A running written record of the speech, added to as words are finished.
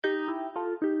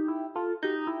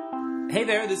Hey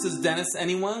there, this is Dennis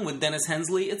Anyone with Dennis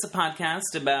Hensley. It's a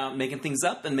podcast about making things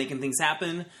up and making things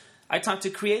happen. I talk to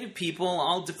creative people,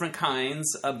 all different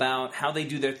kinds, about how they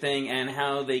do their thing and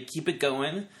how they keep it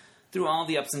going through all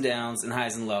the ups and downs and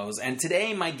highs and lows. And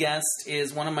today my guest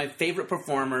is one of my favorite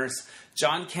performers,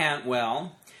 John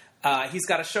Cantwell. He's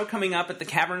got a show coming up at the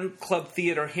Cavern Club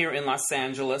Theater here in Los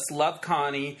Angeles, Love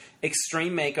Connie,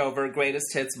 Extreme Makeover,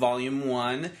 Greatest Hits Volume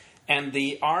 1. And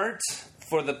the art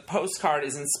for the postcard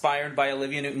is inspired by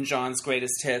Olivia Newton-John's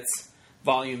Greatest Hits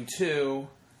Volume 2,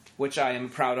 which I am a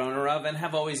proud owner of and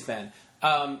have always been.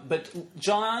 But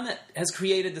John has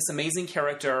created this amazing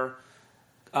character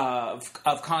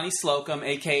of Connie Slocum,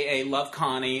 a.k.a. Love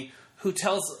Connie, who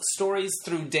tells stories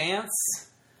through dance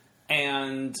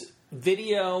and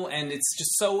video, and it's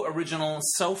just so original,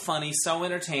 so funny, so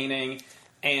entertaining,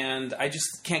 and I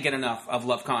just can't get enough of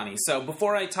Love Connie. So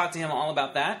before I talk to him all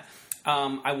about that,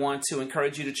 I want to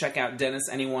encourage you to check out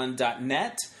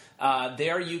DennisAnyone.net.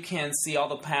 There you can see all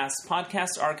the past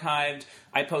podcasts archived.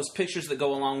 I post pictures that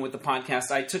go along with the podcast.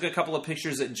 I took a couple of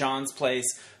pictures at John's place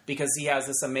because he has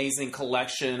this amazing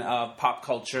collection of pop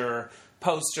culture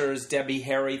posters, Debbie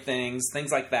Harry things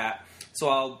like that. So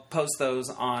I'll post those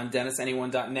on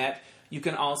DennisAnyone.net. You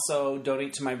can also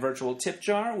donate to my virtual tip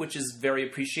jar, which is very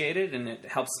appreciated, and it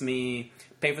helps me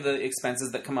pay for the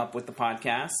expenses that come up with the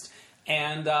podcast.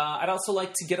 And I'd also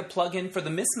like to get a plug-in for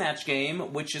the Mismatch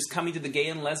game, which is coming to the Gay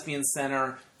and Lesbian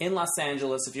Center in Los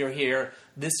Angeles if you're here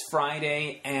this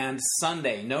Friday and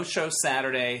Sunday. No show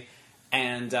Saturday,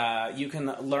 and you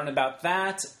can learn about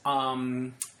that.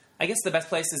 I guess the best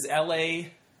place is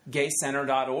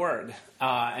lagaycenter.org,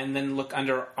 and then look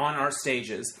under On Our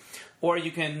Stages. Or you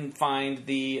can find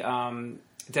the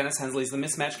Dennis Hensley's The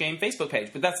Mismatch Game Facebook page.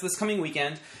 But that's this coming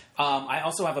weekend. I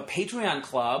also have a Patreon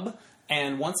club.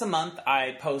 And once a month,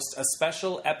 I post a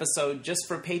special episode just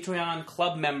for Patreon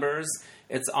Club members.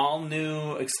 It's all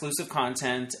new, exclusive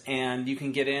content, and you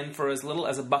can get in for as little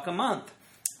as $1 a month.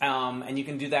 And you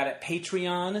can do that at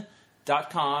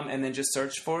patreon.com, and then just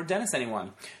search for Dennis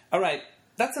Anyone. All right,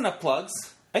 that's enough plugs.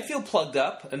 I feel plugged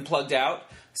up and plugged out.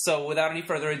 So without any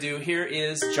further ado, here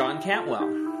is John Cantwell.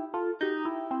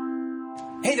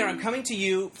 Hey there, I'm coming to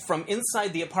you from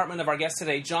inside the apartment of our guest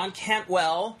today, John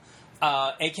Cantwell,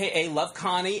 a.k.a. Love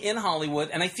Connie in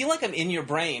Hollywood, and I feel like I'm in your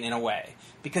brain in a way,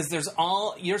 because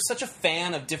you're such a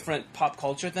fan of different pop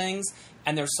culture things,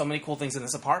 and there's so many cool things in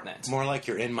this apartment. More like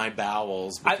you're in my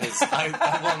bowels, because I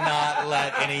will not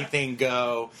let anything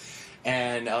go,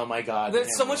 and oh my God.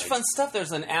 There's so much fun stuff.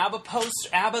 There's an ABBA poster,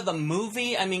 ABBA the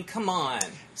movie, I mean, come on.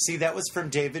 See, that was from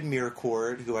David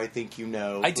Meercord, who I think you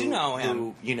know. I do know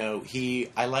him.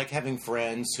 I like having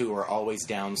friends who are always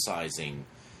downsizing.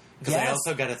 Because I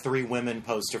also got a 3 Women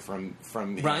poster from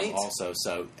him also.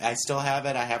 So I still have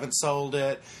it. I haven't sold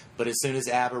it. But as soon as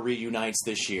ABBA reunites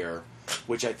this year,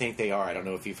 which I think they are, I don't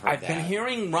know if you've heard that. I've been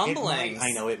hearing rumblings.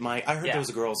 I know it might. I heard those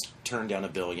girls turned down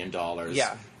 $1 billion.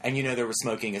 Yeah. And they were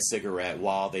smoking a cigarette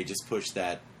while they just pushed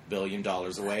that $1 billion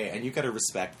away. And you got to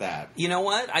respect that. You know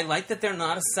what? I like that they're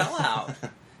not a sellout.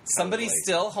 Somebody's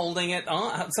still holding it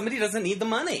on. Somebody doesn't need the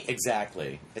money.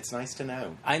 Exactly. It's nice to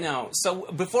know. I know.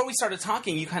 So before we started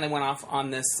talking, you kind of went off on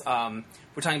this.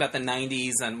 We're talking about the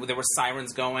 90s, and there were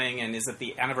sirens going, and is it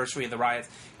the anniversary of the riots?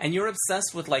 And you're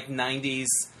obsessed with, 90s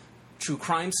true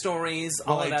crime stories,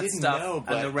 all of that stuff,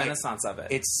 and the renaissance of it.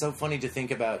 It's so funny to think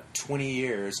about 20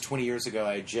 years. 20 years ago,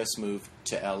 I had just moved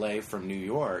to L.A. from New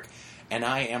York. And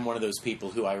I am one of those people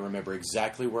who I remember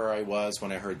exactly where I was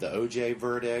when I heard the O.J.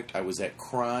 verdict. I was at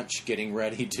Crunch getting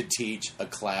ready to teach a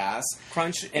class.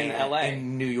 Crunch in L.A.?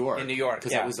 In New York. In New York,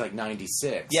 because it was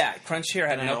 96. Yeah, Crunch here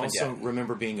hadn't opened yet. I also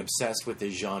remember being obsessed with the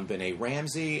JonBenet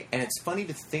Ramsey. And it's funny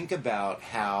to think about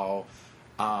how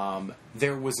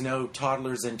there was no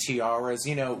toddlers and tiaras.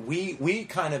 We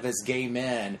kind of, as gay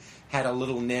men, had a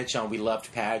little niche on we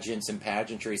loved pageants and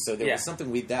pageantry, so there was something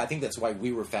I think that's why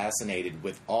we were fascinated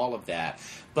with all of that.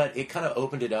 But it kind of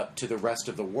opened it up to the rest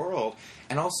of the world,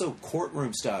 and also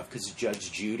courtroom stuff, because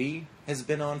Judge Judy has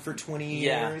been on for 20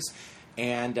 years.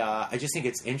 And I just think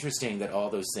it's interesting that all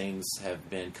those things have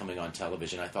been coming on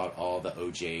television. I thought all the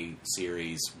O.J.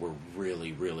 series were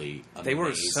really, really amazing. They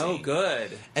were so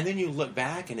good. And then you look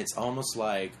back, and it's almost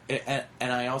like... And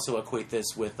I also equate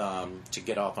this with, to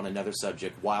get off on another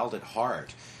subject, Wild at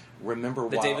Heart. Remember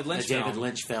the David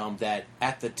Lynch film that,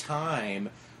 at the time,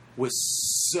 was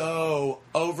so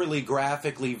overly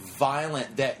graphically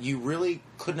violent that you really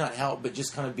could not help but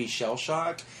just kind of be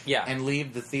shell-shocked and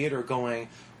leave the theater going...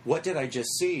 What did I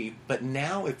just see? But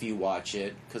now if you watch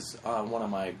it, because on one of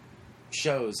my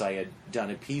shows I had done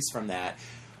a piece from that,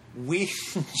 we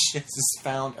just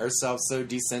found ourselves so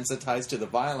desensitized to the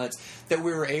violence that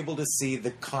we were able to see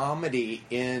the comedy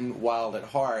in Wild at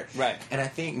Heart. Right. And I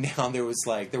think now there was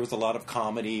a lot of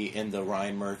comedy in the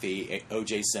Ryan Murphy,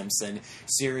 O.J. Simpson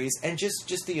series, and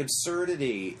just the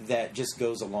absurdity that just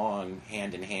goes along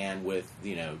hand in hand with,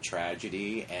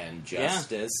 tragedy and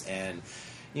justice and...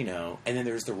 and then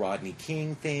there's the Rodney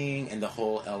King thing and the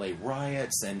whole L.A.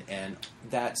 riots, and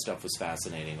that stuff was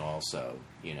fascinating also,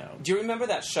 Do you remember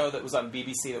that show that was on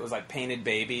BBC that was like Painted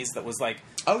Babies, that was like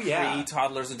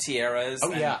pre-Toddlers and Tiaras?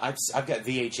 Yeah, I've got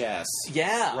VHS.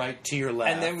 Yeah. Right to your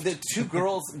left. And then the two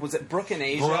girls, was it Brooke and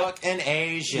Asia? Brooke and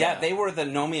Asia. Yeah, they were the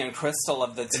Nomi and Crystal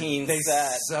of the teen They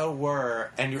set. so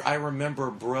were. And I remember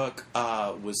Brooke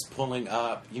was pulling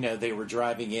up, they were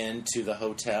driving into the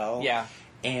hotel. Yeah.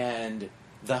 And...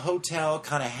 the hotel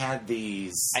kind of had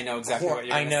these... I know exactly what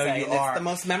you're going to say. I know you are. It's the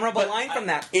most memorable line from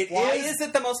that. Why is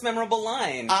it the most memorable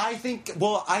line? I think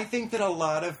that a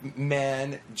lot of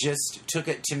men just took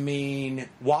it to mean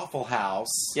Waffle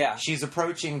House. Yeah. She's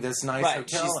approaching this nice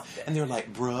hotel, and they're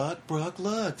like, Brooke,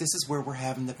 look, this is where we're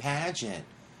having the pageant.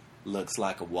 Looks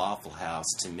like a Waffle House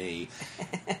to me.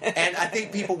 And I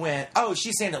think people went, oh,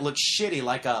 she's saying it looks shitty,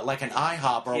 like an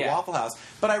IHOP or a Waffle House.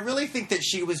 But I really think that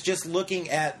she was just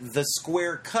looking at the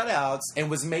square cutouts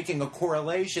and was making a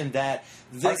correlation that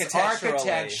this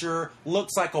architecture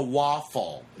looks like a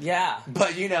waffle. Yeah.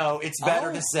 But, it's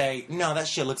better to say, no, that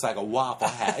shit looks like a Waffle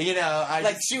House.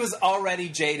 She was already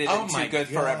jaded and too good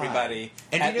for everybody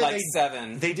and at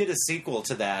 7. They did a sequel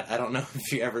to that. I don't know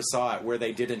if you ever saw it, where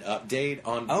they did an update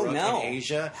on Brooke and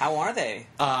Asia. How are they?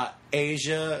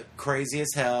 Asia, crazy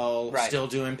as hell, still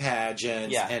doing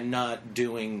pageants and not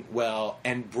doing well.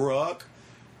 And Brooke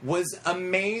was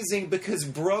amazing because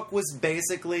Brooke was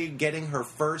basically getting her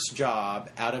first job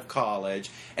out of college,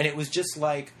 and it was just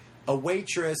like a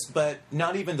waitress, but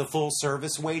not even the full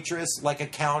service waitress, like a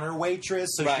counter waitress,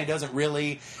 so she doesn't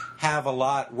really have a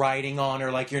lot riding on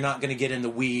her, like you're not going to get in the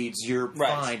weeds, you're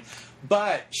fine.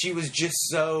 But she was just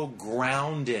so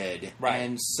grounded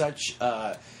and such...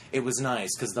 it was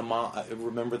nice because the mom.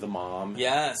 Remember the mom?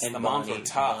 Yes, and the moms were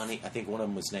tough. Bunny, I think one of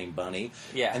them was named Bunny.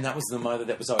 Yeah, and that was the mother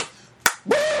that was always,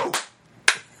 woo,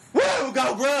 woo,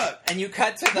 go Brooke. And you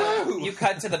cut to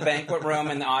the banquet room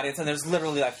and the audience, and there's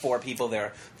literally like 4 people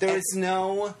there.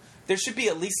 There should be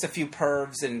at least a few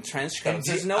pervs in trench coats.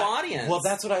 There's no audience. Well,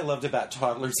 that's what I loved about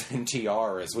Toddlers and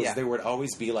Tiaras, was there would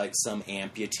always be like some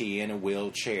amputee in a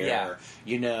wheelchair.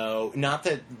 Not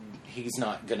that he's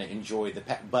not going to enjoy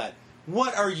but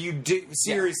what are you doing?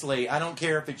 Seriously, I don't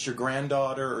care if it's your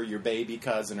granddaughter or your baby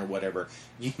cousin or whatever.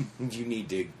 You need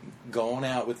to go on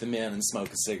out with the men and smoke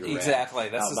a cigarette. Exactly.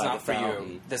 This is not for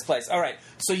you. This place. All right.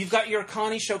 So you've got your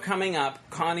Connie show coming up.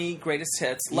 Connie Greatest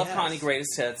Hits. Love Connie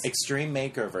Greatest Hits. Extreme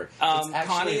Makeover.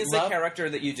 Connie is the character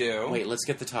that you do. Wait, let's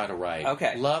get the title right.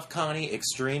 Okay. Love Connie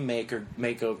Extreme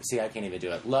Makeover. See, I can't even do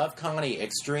it. Love Connie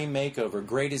Extreme Makeover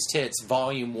Greatest Hits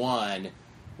Volume 1,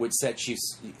 which sets you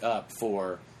up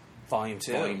for... Volume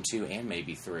 2 and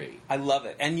maybe 3. I love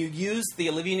it. And you use the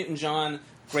Olivia Newton-John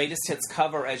Greatest Hits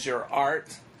cover as your art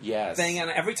thing. And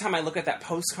every time I look at that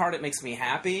postcard, it makes me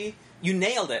happy. You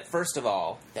nailed it, first of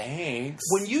all. Thanks.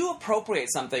 When you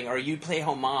appropriate something or you play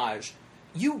homage,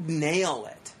 you nail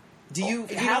it. Do you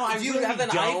have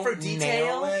an eye for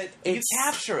detail? You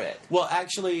capture it. Well,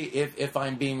 actually, if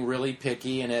I'm being really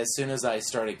picky, and as soon as I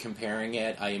started comparing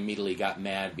it, I immediately got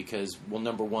mad because, well,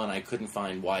 number one, I couldn't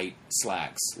find white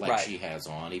slacks like she has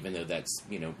on, even though that's,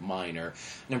 minor.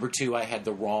 Number two, I had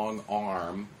the wrong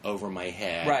arm over my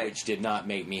head, which did not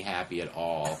make me happy at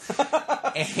all.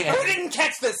 And who didn't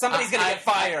catch this? Somebody's going to get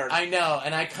fired. I know,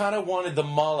 and I kind of wanted the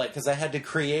mullet because I had to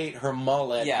create her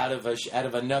mullet out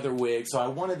of another wig, so I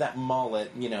wanted that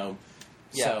mullet,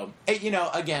 So,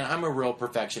 again, I'm a real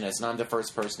perfectionist, and I'm the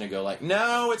first person to go like,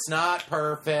 no, it's not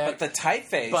perfect. But the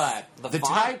typeface. But the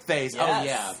typeface,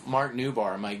 yes. Mark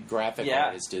Newbar, my graphic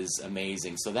artist, is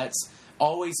amazing. So that's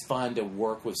always fun to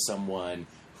work with someone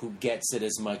who gets it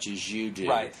as much as you do.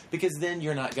 Right. Because then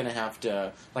you're not going to have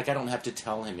to, I don't have to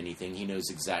tell him anything. He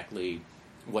knows exactly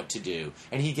what to do.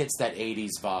 And he gets that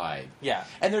 80s vibe. Yeah.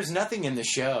 And there's nothing in the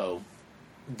show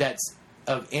that's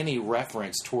of any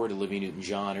reference toward Olivia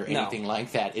Newton-John or anything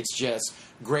like that. It's just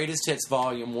Greatest Hits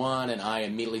Volume 1, and I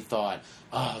immediately thought,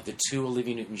 the 2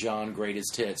 Olivia Newton-John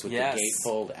Greatest Hits with the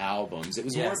gatefold albums. It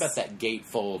was more about that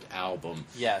gatefold album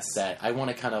that I want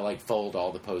to kind of fold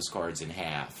all the postcards in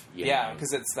half. Yeah,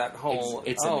 because it's that whole...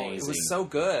 It's amazing. It was so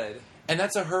good. And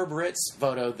that's a Herb Ritts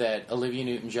photo that Olivia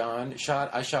Newton-John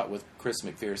shot. I shot with Chris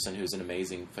McPherson, who's an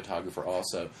amazing photographer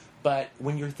also. But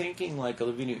when you're thinking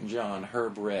Olivia Newton-John,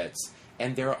 Herb Ritts,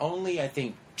 and there are only, I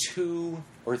think, 2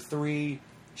 or 3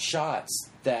 shots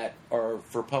that are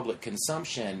for public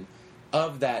consumption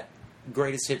of that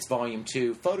Greatest Hits Volume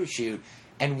 2 photo shoot,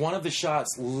 and one of the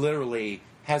shots literally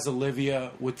has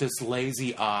Olivia with this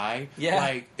lazy eye. Yeah.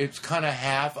 Like, it's kind of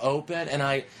half open, and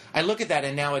I look at that,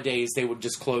 and nowadays they would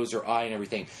just close her eye and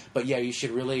everything. But yeah, you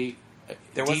should really...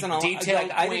 There wasn't a detailed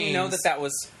like, I didn't know that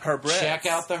was Herb Ritts. Check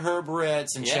out the Herb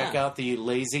Ritts and check out the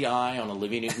lazy eye on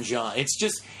Olivia Newton-John.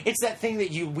 It's that thing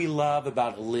that we love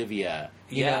about Olivia.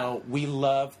 You know, we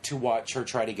love to watch her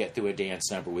try to get through a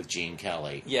dance number with Gene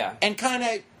Kelly. Yeah. And kind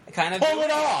of pull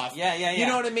it off. Yeah. You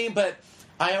know what I mean? But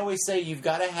I always say you've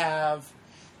got to have...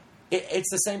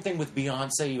 It's the same thing with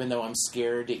Beyonce, even though I'm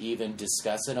scared to even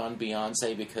discuss it on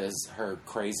Beyonce because her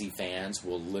crazy fans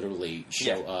will literally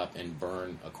show up and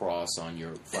burn a cross on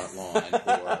your front lawn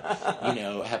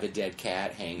or, have a dead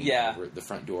cat hanging over the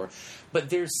front door. But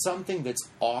there's something that's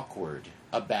awkward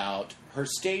about her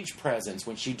stage presence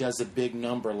when she does a big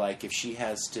number, like if she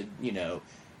has to,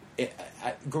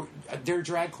 there are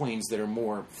drag queens that are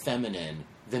more feminine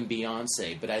than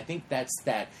Beyonce, but I think that's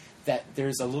that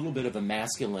there's a little bit of a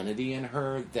masculinity in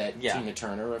her that Tina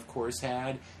Turner, of course,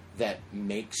 had that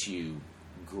makes you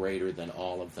greater than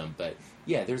all of them. But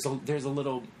yeah, there's a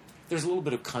little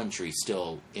bit of country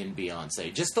still in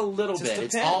Beyonce, just a little bit.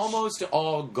 It's almost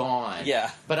all gone.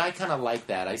 Yeah, but I kind of like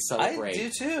that. I celebrate. I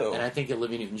do too. And I think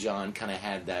Olivia Newton-John kind of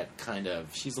had that kind of.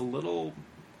 She's a little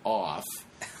off,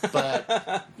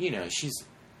 but she's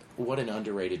what an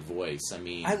underrated voice. I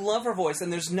mean, I love her voice,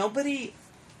 and there's nobody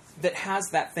that has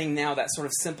that thing now, that sort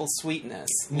of simple sweetness.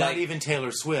 Not even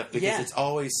Taylor Swift, because it's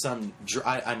always some...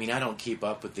 I mean, I don't keep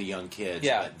up with the young kids,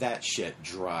 but that shit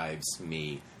drives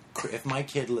me... If my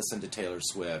kid listened to Taylor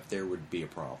Swift, there would be a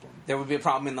problem. There would be a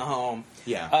problem in the home.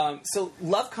 Yeah. So,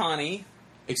 Love Connie...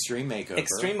 Extreme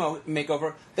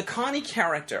Makeover. The Connie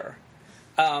character.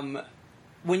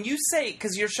 When you say...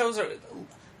 Because your shows are...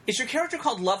 Is your character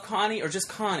called Love Connie or just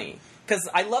Connie? Because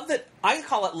I love that I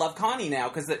call it Love Connie now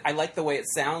because I like the way it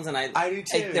sounds and I do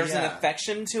too. There's an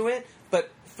affection to it, but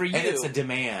for you, and it's a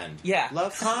demand. Yeah,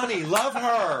 Love Connie, love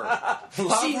her,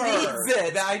 she needs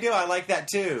it. I do. I like that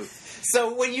too.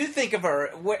 So when you think of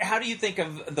her, how do you think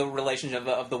of the relationship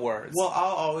of the words? Well,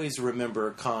 I'll always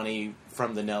remember Connie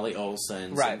from the Nellie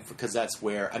Olsons, right? Because that's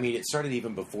where it started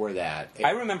even before that.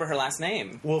 I remember her last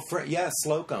name. Well,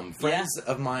 Slocum, friends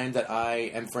of mine that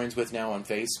I am friends with now on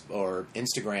Facebook or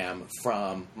Instagram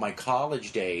from my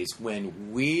college days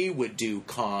when we would do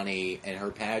Connie and her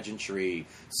pageantry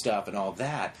stuff and all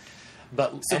that.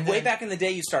 But way back in the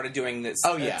day, you started doing this.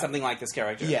 Oh yeah, something like this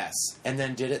character. Yes, and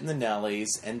then did it in the Nellies,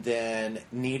 and then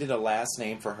needed a last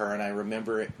name for her. And I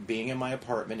remember being in my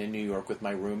apartment in New York with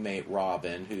my roommate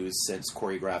Robin, who's since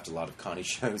choreographed a lot of Connie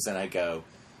shows. And I go,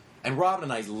 and Robin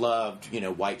and I loved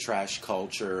white trash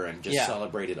culture and just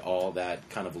celebrated all that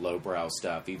kind of lowbrow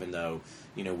stuff, even though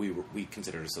we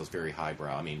considered ourselves very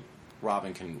highbrow. I mean,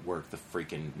 Robin can work the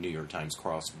freaking New York Times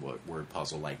crossword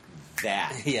puzzle like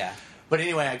that. Yeah. But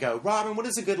anyway, I go, Robin, what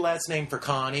is a good last name for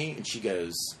Connie? And she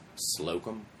goes,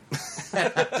 Slocum.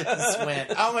 And I just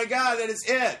went, oh my God, that is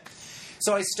it.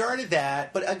 So I started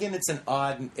that, but again, it's an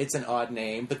odd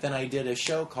name. But then I did a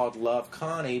show called Love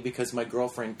Connie because my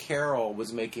girlfriend Carol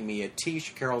was making me a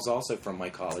T-shirt. Carol's also from my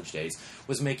college days.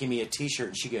 Was making me a T-shirt,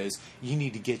 and she goes, you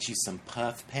need to get you some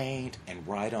puff paint and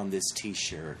write on this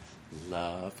T-shirt,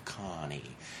 Love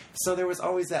Connie. So there was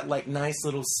always that nice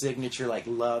little signature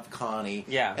Love Connie.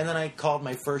 Yeah. And then I called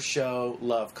my first show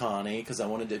Love Connie because I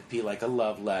wanted it to be like a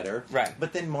love letter. Right.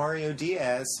 But then Mario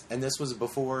Diaz, and this was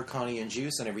before Connie and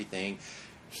Juice and everything,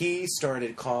 he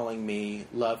started calling me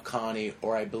Love Connie,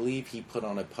 or I believe he put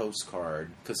on a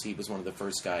postcard because he was one of the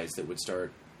first guys that would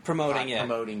start promoting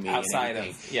me outside and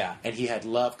of and he had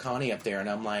Love Connie up there, and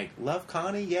I'm like, Love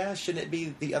Connie, yeah, shouldn't it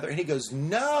be the other? And he goes,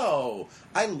 no,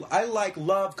 I like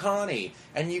Love Connie.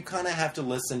 And you kind of have to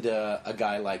listen to a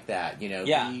guy like that,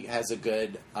 he has a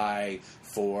good eye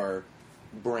for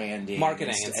branding,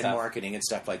 marketing and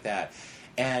stuff like that.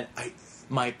 And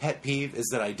my pet peeve is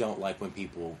that I don't like when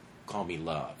people call me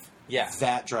Love. Yeah.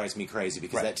 That drives me crazy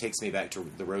because that takes me back to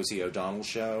the Rosie O'Donnell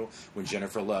show when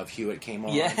Jennifer Love Hewitt came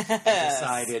on and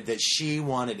decided that she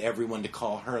wanted everyone to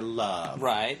call her Love.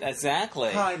 Right,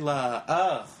 exactly. Hi, Love.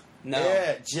 Oh, no.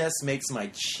 It just makes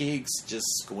my cheeks just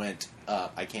squint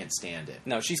up. I can't stand it.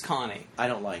 No, she's Connie. I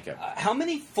don't like it. How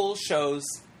many full shows,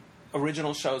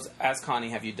 original shows as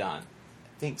Connie have you done?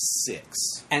 I think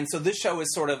 6. And so this show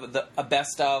is sort of a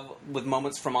best of with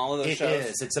moments from all of those shows? It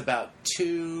is. It's about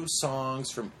 2 songs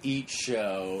from each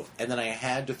show, and then I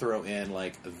had to throw in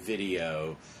a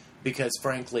video because,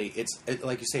 frankly, it's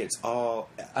like you say, it's all...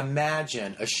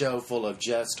 Imagine a show full of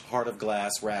just Heart of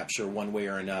Glass, Rapture, one way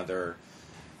or another,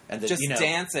 and the, just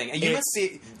dancing. And you must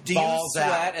see. Do you balls sweat?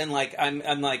 out. And like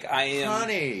I'm like I am.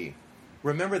 Honey,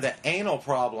 remember the anal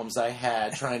problems I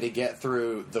had trying to get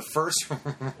through the first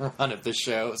run of the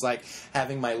show? It was like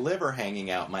having my liver hanging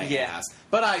out my ass.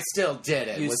 But I still did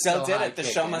it. You was still did it. The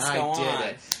show must go on. I did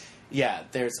it. Yeah,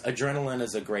 there's adrenaline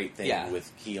is a great thing Yeah.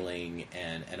 with healing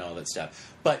and all that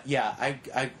stuff. But yeah,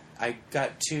 I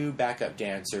got 2 backup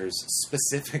dancers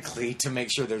specifically to make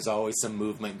sure there's always some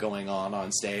movement going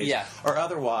on stage. Yeah. Or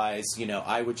otherwise,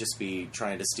 I would just be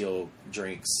trying to steal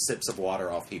sips of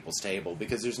water off people's table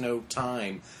because there's no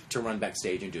time to run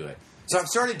backstage and do it. So I've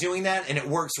started doing that, and it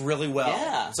works really well.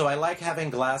 Yeah. So I like having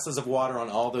glasses of water on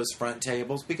all those front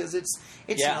tables because it's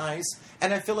nice,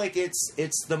 and I feel like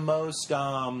it's the most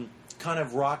kind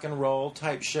of rock and roll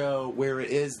type show where it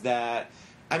is that.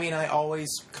 I mean, I always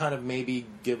kind of maybe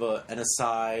give an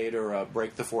aside or a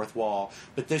break the fourth wall,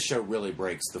 but this show really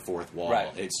breaks the fourth wall.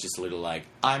 Right. It's just a little like,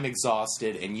 I'm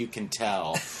exhausted, and you can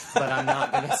tell, but I'm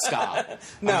not going to stop.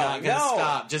 No, I'm not going to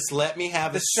stop. Just let me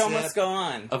have The show must go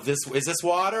on. Of this, is this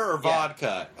water or Yeah.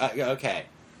 vodka? Okay.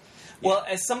 Well,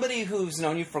 as somebody who's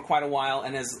known you for quite a while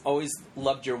and has always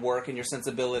loved your work and your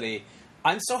sensibility,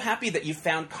 I'm so happy that you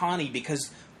found Connie because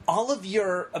all of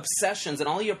your obsessions and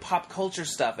all your pop culture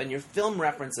stuff and your film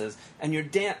references and your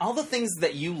dance, all the things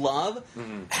that you love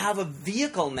have a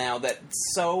vehicle now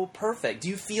that's so perfect. Do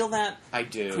you feel that I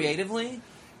do. creatively?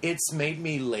 It's made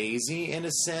me lazy in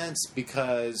a sense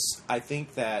because I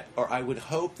think that, or I would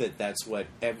hope that that's what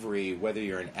whether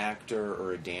you're an actor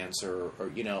or a dancer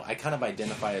or, I kind of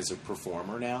identify as a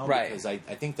performer now. Right. Because I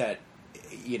think that,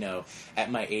 at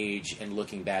my age and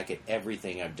looking back at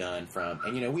everything I've done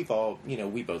and we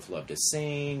both love to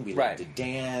sing, we love to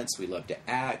dance, we love to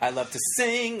act. I love to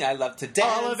sing, I love to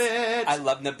dance. All of it. I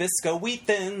love Nabisco wheat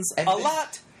thins a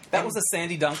lot. That was a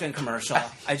Sandy Duncan commercial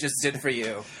I just did for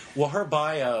you. Well, her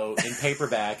bio in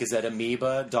paperback is at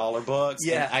Amoeba Dollar Books.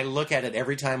 Yeah. And I look at it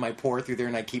every time I pour through there,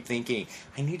 and I keep thinking,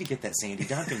 I need to get that Sandy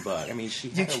Duncan book. I mean, she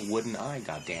had a wooden eye,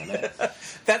 goddammit.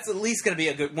 That's at least going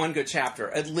to be one good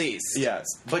chapter, at least. Yes.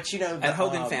 But, And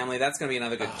Hogan Family, that's going to be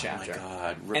another good chapter. Oh, my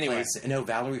God. Anyway. No,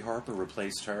 Valerie Harper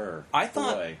replaced her.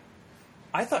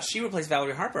 I thought she replaced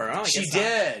Valerie Harper. Oh, I She guess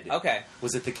did. Not. Okay.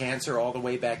 Was it the cancer all the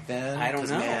way back then? I don't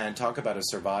know. Man, talk about a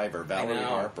survivor. Valerie know.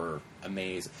 Harper,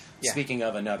 amazing. Yeah. Speaking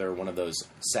of another one of those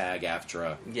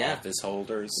SAG-AFTRA office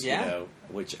holders,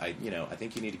 which I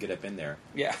think you need to get up in there.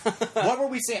 Yeah. What were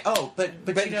we saying? Oh, but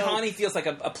Connie feels like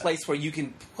a place where you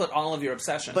can put all of your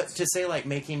obsessions. But to say like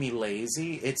making me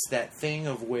lazy, it's that thing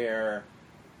of where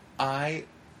I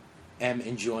am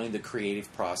enjoying the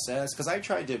creative process because I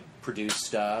tried to produce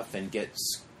stuff and get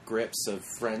scripts of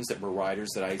friends that were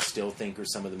writers that I still think are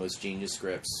some of the most genius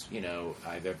scripts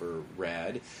I've ever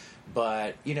read.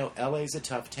 But LA's a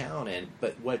tough town,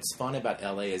 but what's fun about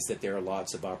LA is that there are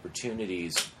lots of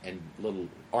opportunities and little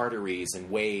arteries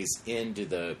and ways into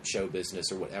the show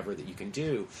business or whatever that you can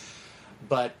do.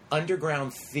 But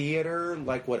underground theater,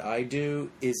 like what I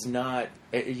do, is not.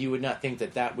 You would not think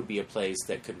that would be a place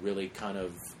that could really kind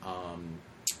of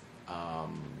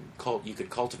you could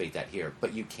cultivate that here,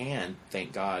 but you can,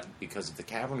 thank God, because of the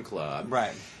Cavern Club,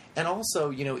 right? And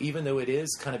also, even though it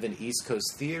is kind of an East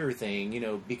Coast theater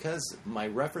thing, because my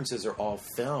references are all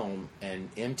film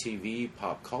and MTV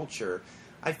pop culture,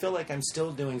 I feel like I'm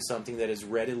still doing something that is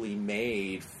readily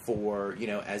made for,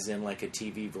 as in like a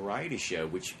TV variety show,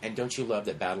 and don't you love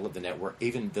that Battle of the Network,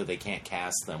 even though they can't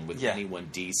cast them with anyone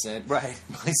decent, right?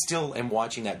 I still am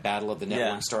watching that Battle of the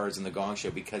Network stars in the Gong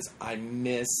Show because I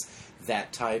miss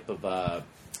that type of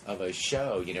a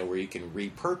show, where you can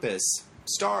repurpose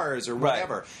stars or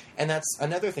whatever. Right. And that's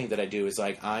another thing that I do is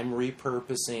like I'm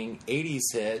repurposing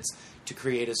 80s hits to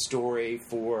create a story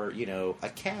for, a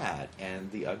cat and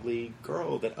the ugly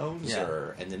girl that owns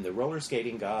her and then the roller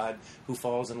skating god who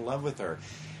falls in love with her.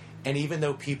 And even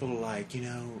though people are like,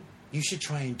 you should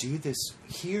try and do this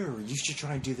here, you should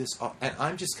try and do this, and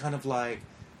I'm just kind of like,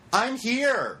 I'm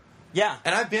here. Yeah.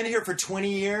 And I've been here for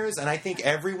 20 years, and I think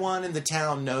everyone in the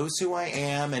town knows who I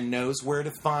am and knows where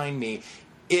to find me.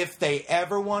 If they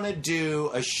ever want to do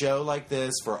a show like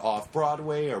this for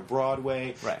off-Broadway or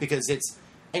Broadway, right. Because it's,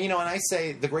 and and I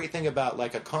say the great thing about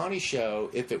like a Connie show,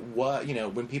 if it was,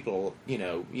 when people,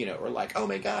 are like, oh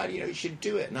my God, you should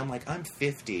do it. And I'm like, I'm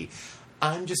 50.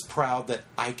 I'm just proud that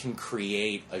I can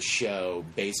create a show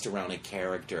based around a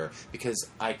character because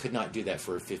I could not do that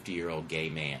for a 50-year-old gay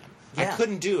man. Yeah. I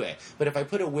couldn't do it. But if I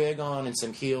put a wig on and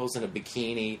some heels and a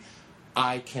bikini,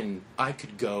 I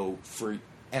could go for,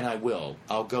 and I will.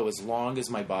 I'll go as long as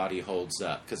my body holds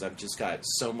up because I've just got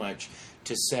so much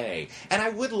to say. And I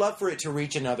would love for it to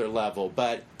reach another level,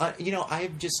 but,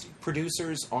 I've just,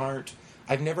 producers aren't,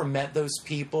 I've never met those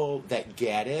people that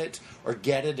get it or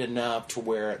get it enough to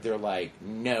where they're like,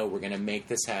 no, we're going to make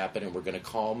this happen, and we're going to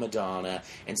call Madonna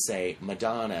and say,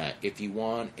 Madonna, if you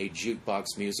want a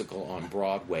jukebox musical on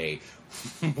Broadway,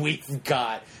 we've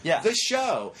got the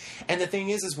show. And the thing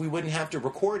is we wouldn't have to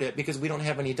record it because we don't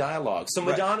have any dialogue. So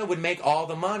Madonna would make all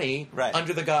the money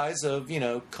under the guise of,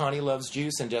 Connie Loves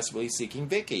Juice and Desperately Seeking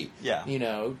Vicky. Yeah.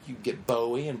 You get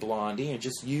Bowie and Blondie and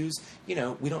just use, we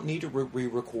don't need to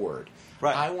re-record.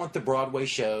 Right. I want the Broadway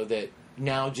show that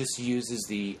now just uses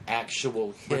the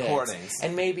actual hits recordings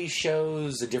and maybe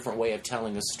shows a different way of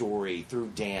telling a story through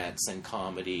dance and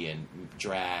comedy and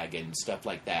drag and stuff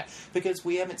like that, because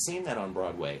we haven't seen that on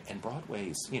Broadway. And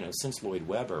Broadway's, since Lloyd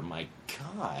Webber, my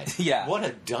God, what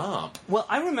a dump. Well,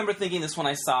 I remember thinking this when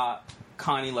I saw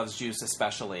Connie Loves Juice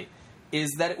especially, is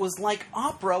that it was like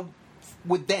opera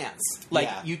with dance. Like,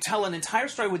 you tell an entire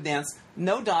story with dance,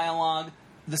 no dialogue.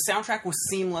 The soundtrack was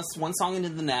seamless, one song into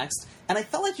the next, and I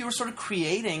felt like you were sort of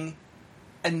creating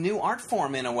a new art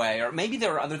form in a way, or maybe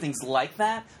there were other things like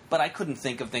that, but I couldn't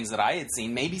think of things that I had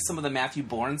seen. Maybe some of the Matthew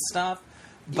Bourne stuff,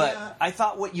 but I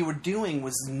thought what you were doing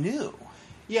was new.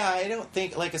 Yeah, I don't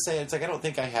think, like I say, it's like I don't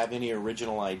think I have any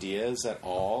original ideas at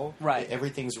all. Right.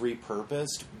 Everything's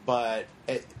repurposed, but,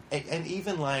 and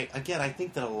even like, again, I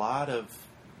think that a lot of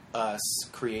us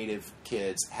creative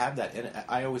kids have that, and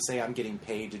I always say I'm getting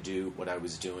paid to do what I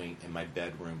was doing in my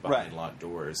bedroom behind locked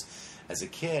doors as a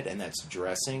kid, and that's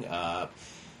dressing up,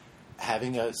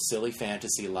 having a silly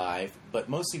fantasy life, but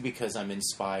mostly because I'm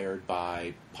inspired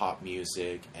by pop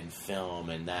music and film,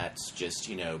 and that's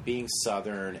just, being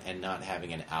Southern and not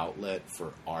having an outlet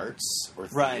for arts or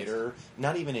theater,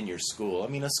 not even in your school. I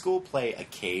mean, a school play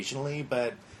occasionally,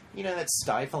 but that's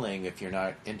stifling if you're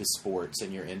not into sports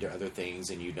and you're into other things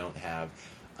and you don't have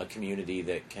a community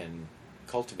that can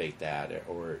cultivate that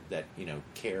or that,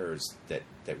 cares, that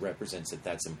represents that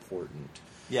that's important.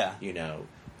 Yeah.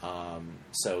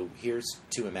 So here's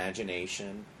to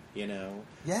imagination,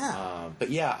 Yeah. But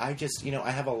yeah, I just,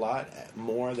 I have a lot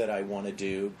more that I want to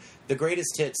do. The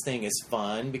Greatest Hits thing is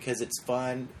fun because it's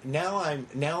fun. Now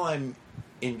I'm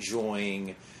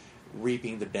enjoying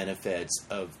reaping the benefits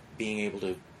of being able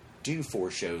to do 4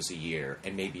 shows a year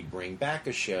and maybe bring back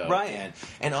a show. Right.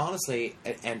 And honestly,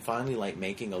 and finally, like,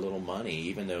 making a little money,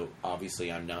 even though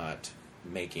obviously I'm not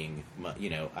making,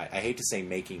 I hate to say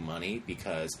making money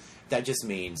because that just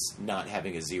means not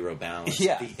having a zero balance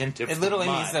at the end of the month. It literally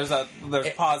means there's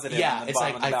positive. Yeah, in the it's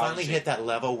bottom like of the I finally sheet. hit that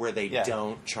level where they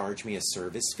don't charge me a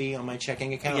service fee on my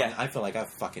checking account. Yeah. And I feel like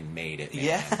I've fucking made it, man.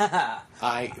 Yeah.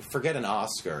 I forget an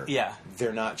Oscar. Yeah.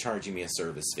 They're not charging me a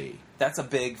service fee. That's a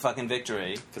big fucking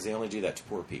victory. Because they only do that to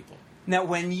poor people. Now,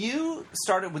 when you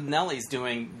started with Nellie's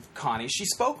doing Connie, she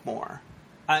spoke more.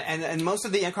 And most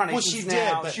of the incarnations she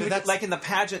now, did, she would, like in the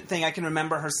pageant thing, I can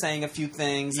remember her saying a few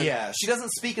things. Yeah. She doesn't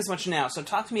speak as much now. So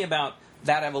talk to me about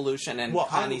that evolution and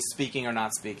Connie speaking or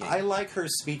not speaking. I like her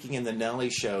speaking in the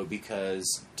Nellie show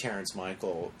because Terrence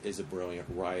Michael is a brilliant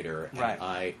writer.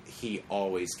 And he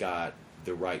always got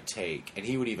the right take. And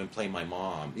he would even play my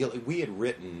mom. We had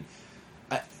written...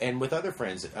 and with other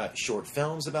friends, short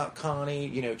films about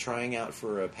Connie, trying out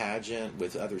for a pageant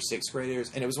with other 6th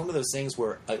graders. And it was one of those things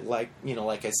where, like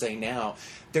I say now,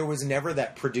 there was never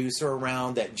that producer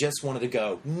around that just wanted to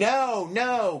go,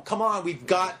 no, come on, we've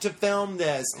got to film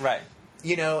this. Right.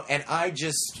 And I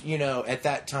just, at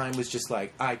that time was just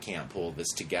like, I can't pull this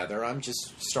together. I'm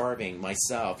just starving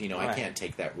myself. I can't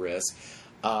take that risk.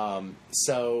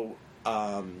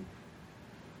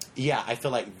 Yeah, I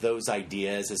feel like those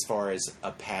ideas as far as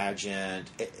a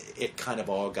pageant, it kind of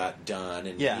all got done.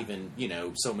 And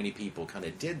even, so many people kind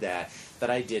of did that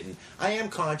I didn't. I am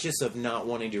conscious of not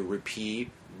wanting to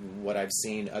repeat what I've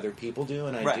seen other people do.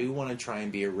 And I do want to try and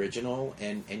be original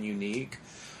and unique.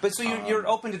 But so you're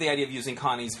open to the idea of using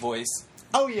Connie's voice?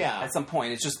 Oh, yeah. At some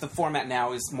point. It's just the format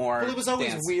now is more Well, it was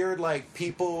always dance. weird, like,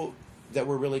 people that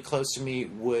were really close to me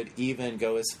would even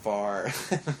go as far,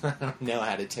 I don't know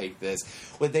how to take this,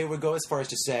 but they would go as far as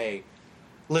to say,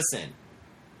 listen,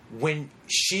 when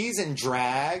she's in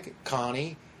drag,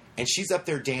 Connie, and she's up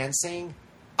there dancing,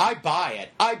 I buy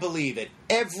it. I believe it.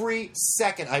 Every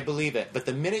second I believe it. But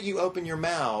the minute you open your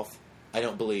mouth, I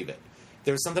don't believe it.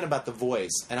 There's something about the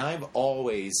voice, and I've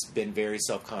always been very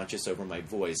self-conscious over my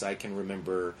voice. I can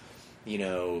remember,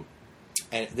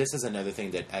 and this is another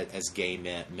thing that as gay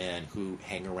men who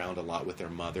hang around a lot with their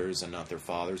mothers and not their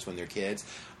fathers when they're kids,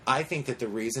 I think that the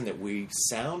reason that we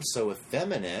sound so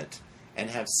effeminate and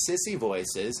have sissy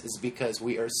voices is because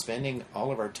we are spending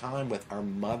all of our time with our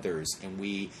mothers, and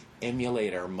we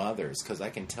emulate our mothers. Because I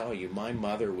can tell you, my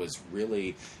mother was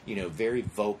really, very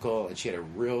vocal, and she had a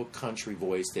real country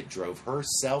voice that drove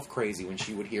herself crazy when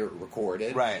she would hear it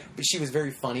recorded. Right. But she was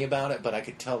very funny about it, but I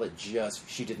could tell that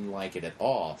she didn't like it at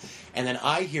all. And then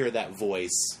I hear that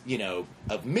voice,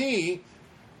 of me,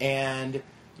 and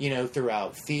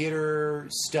throughout theater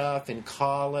stuff in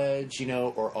college,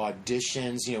 or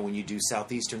auditions, when you do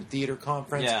Southeastern Theater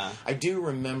Conference. Yeah. I do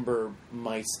remember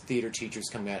my theater teachers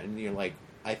coming out and you're like,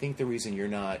 I think the reason you're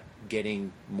not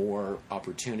getting more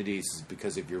opportunities is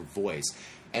because of your voice.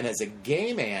 And as a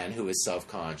gay man who is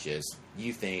self-conscious,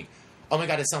 you think, oh my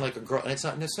God, I sound like a girl. And it's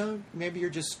not, no, maybe you're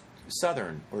just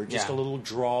Southern or just a little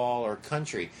drawl or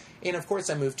country. And of course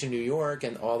I moved to New York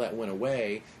and all that went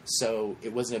away, so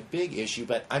it wasn't a big issue,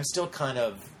 but I'm still kind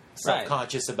of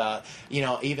self-conscious about,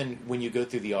 even when you go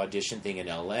through the audition thing in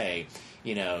LA,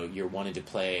 you're wanting to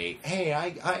play, hey,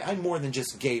 I'm more than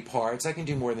just gay parts. I can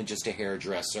do more than just a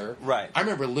hairdresser. Right. I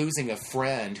remember losing a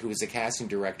friend who was a casting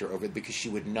director over it because she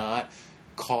would not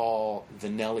call the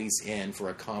Nellies in for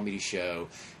a comedy show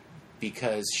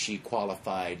because she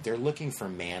qualified. They're looking for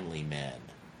manly men.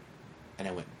 And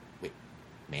I went, wait,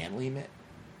 manly men?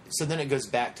 So then it goes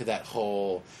back to that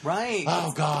whole, right.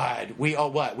 Oh God, we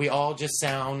all just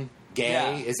sound gay?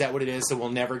 Yeah. Is that what it is? So we'll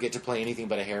never get to play anything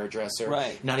but a hairdresser?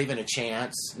 Right. Not even a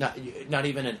chance? Not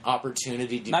even an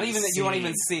opportunity to Not be even that you won't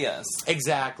even see us.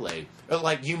 Exactly.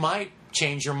 Like, you might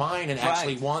change your mind and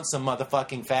actually want some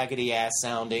motherfucking faggoty ass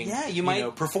sounding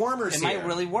performers It here. might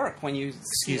really work when you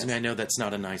Excuse me, I know that's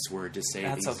not a nice word to say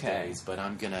these days, but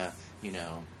I'm gonna,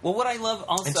 Well, what I love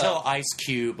also... Until Ice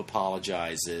Cube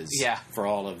apologizes for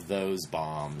all of those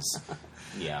bombs.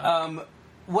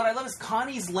 What I love is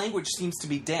Connie's language seems to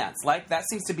be dance. Like, that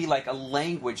seems to be like a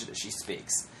language that she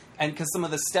speaks. And because some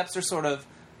of the steps are sort of...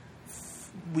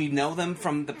 We know them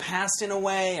from the past in a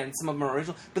way, and some of them are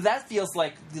original. But that feels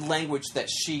like the language that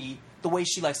the way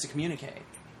she likes to communicate.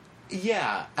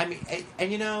 Yeah, I mean,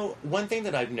 and one thing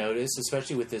that I've noticed,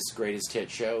 especially with this Greatest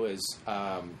Hit show, is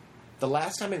the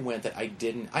last time I went that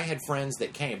I had friends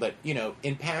that came, but,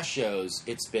 in past shows,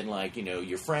 it's been like,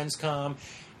 your friends come,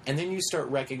 and then you start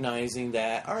recognizing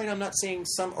that, all right, I'm not seeing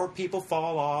or people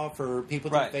fall off, or people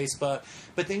do Facebook,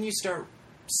 but then you start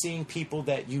seeing people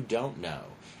that you don't know.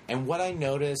 And what I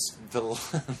noticed the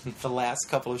last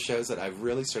couple of shows that I've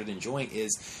really started enjoying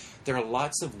is there are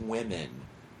lots of women,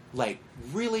 like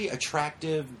really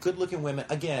attractive, good-looking women.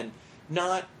 Again,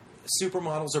 not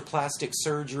supermodels or plastic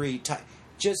surgery type,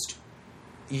 just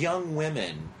young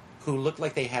women who look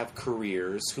like they have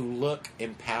careers, who look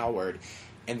empowered,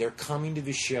 and they're coming to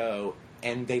the show.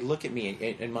 And they look at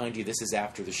me, and mind you, this is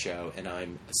after the show, and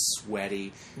I'm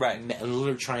sweaty,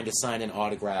 literally trying to sign an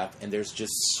autograph, and there's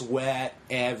just sweat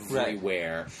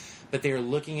everywhere. But they're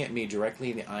looking at me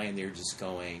directly in the eye, and they're just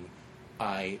going,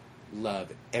 I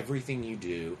love everything you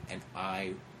do, and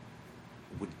I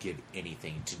would give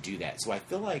anything to do that. So I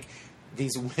feel like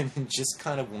these women just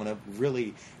kind of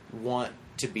really want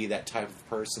to be that type of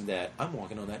person that I'm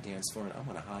walking on that dance floor, and I'm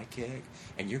on a high kick,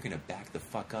 and you're going to back the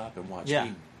fuck up and watch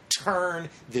me turn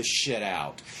this shit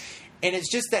out. And it's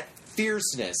just that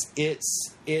fierceness.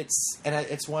 It's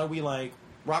why we like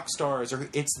rock stars, or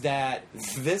it's that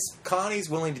Connie's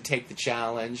willing to take the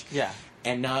challenge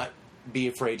and not be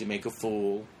afraid to make a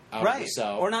fool out of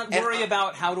herself. Or not worry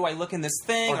about how do I look in this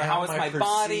thing, or how is my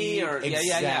body, or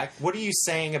What are you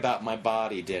saying about my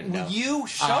body, Dino? You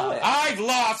show it. I've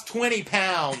lost 20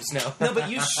 pounds. No. No, but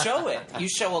you show it. You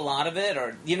show a lot of it,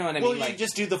 or you know what I mean? Well, you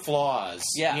just do the flaws.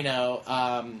 Yeah.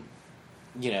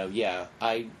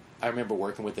 I remember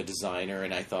working with a designer,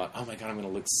 and I thought, oh my God, I'm going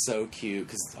to look so cute,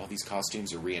 because all these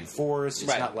costumes are reinforced.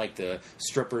 It's not like the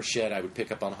stripper shit I would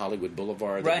pick up on Hollywood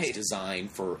Boulevard that was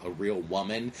designed for a real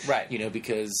woman.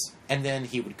 Because... And then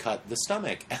he would cut the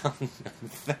stomach.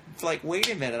 It's like, wait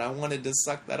a minute, I wanted to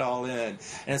suck that all in. And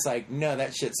it's like, no,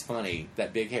 that shit's funny.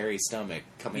 That big hairy stomach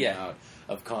coming out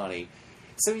of Connie.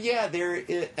 So yeah, there's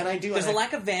a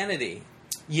lack of vanity.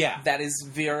 Yeah. That is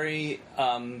very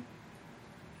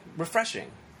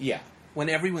refreshing. Yeah. When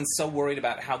everyone's so worried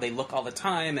about how they look all the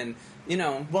time, and,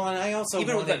 Well, and I also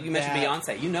even with you mentioned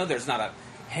Beyonce, there's not a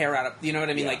hair out of... You know what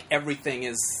I mean? Like, everything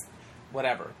is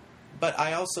whatever. But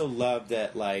I also love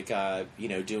that, like,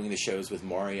 doing the shows with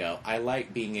Mario, I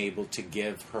like being able to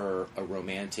give her a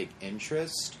romantic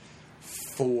interest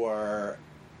for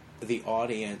the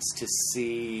audience to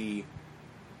see,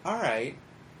 all right,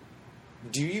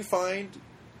 do you find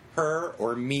her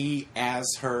or me as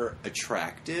her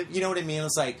attractive? You know what I mean?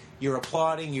 It's like, you're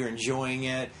applauding, you're enjoying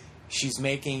it, she's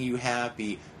making you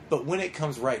happy, But when it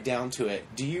comes right down to it,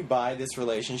 do you buy this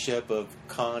relationship of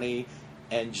Connie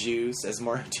and Juice as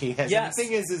Martinez? Yes. And the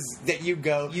thing is that you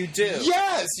go... You do.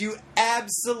 Yes, you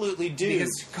absolutely do.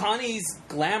 Because Connie's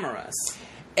glamorous.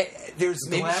 There's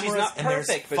Maybe glamorous, she's not and there's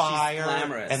perfect, but fire, she's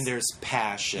glamorous. and there's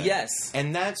passion. Yes.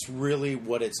 And that's really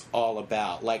what it's all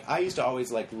about. Like, I used to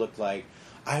always I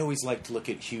always like to look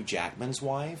at Hugh Jackman's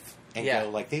wife and go,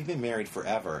 like, they've been married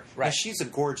forever. Right. Now, she's a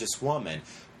gorgeous woman,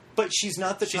 but she's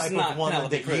not the type not of woman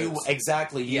Penelope that Cruz.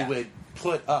 you would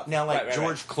put up. Now, like Right,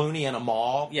 George Clooney in a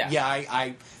mall,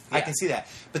 I can see that.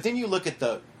 But then you look at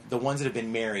the ones that have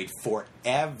been married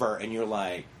forever, and you're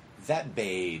like, that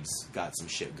babe's got some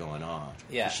shit going on.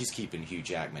 Yeah. She's keeping Hugh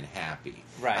Jackman happy.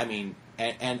 Right. I mean,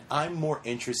 and I'm more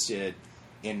interested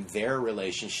in their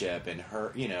relationship and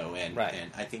her, and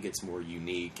I think it's more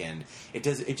unique, and it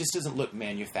just doesn't look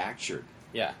manufactured.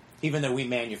 Yeah. Even though we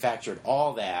manufactured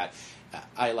all that,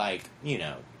 I like,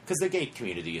 because the gay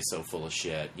community is so full of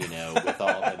shit, with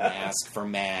all the mask for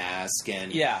mask,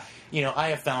 and I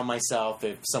have found myself,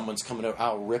 if someone's coming over,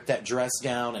 I'll rip that dress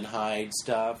down and hide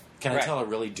stuff. Can I tell a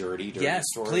really dirty story? Yes,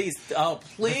 please. Oh,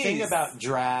 please. The thing about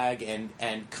drag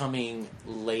and coming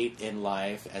late in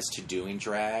life as to doing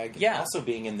drag, also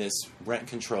being in this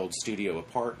rent-controlled studio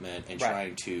apartment and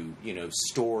trying to,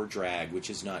 store drag,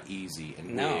 which is not easy,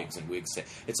 and wigs.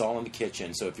 It's all in the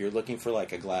kitchen, so if you're looking for,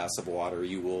 like, a glass of water,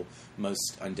 you will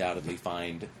most undoubtedly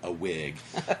find a wig.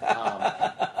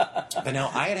 But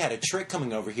no, I had a trick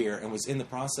coming over here and was in the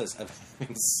process of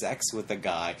having sex with a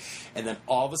guy, and then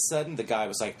all of a sudden the guy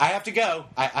was like, I have to go.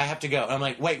 I have to go. And I'm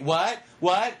like, wait, what?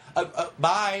 What?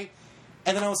 Bye.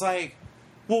 And then I was like,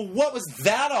 well, what was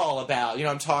that all about?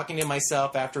 I'm talking to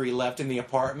myself after he left in the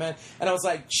apartment, and I was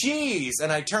like, geez.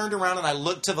 And I turned around and I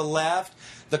looked to the left.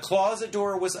 The closet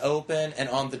door was open, and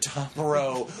on the top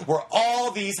row were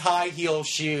all these high heel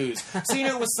shoes. So,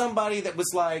 it was somebody that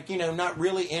was like, not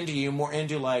really into you, more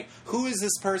into like, who is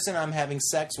this person I'm having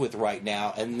sex with right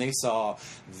now? And they saw,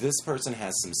 this person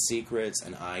has some secrets,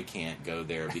 and I can't go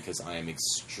there because I am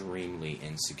extremely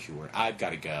insecure. I've got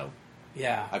to go.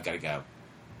 Yeah. I've got to go.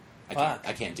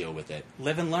 I can't deal with it.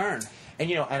 Live and learn. And,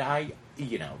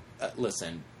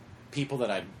 listen, people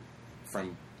that I've,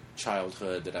 from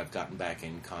childhood that I've gotten back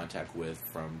in contact with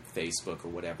from Facebook or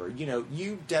whatever,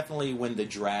 you definitely, when the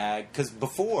drag, because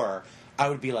before I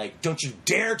would be like, don't you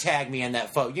dare tag me in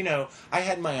that photo. I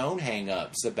had my own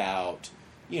hang-ups about,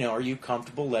 are you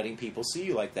comfortable letting people see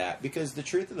you like that? Because the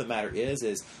truth of the matter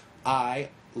is I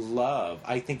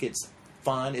think it's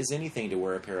fun as anything to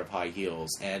wear a pair of high heels,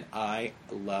 and I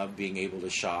love being able to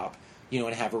shop,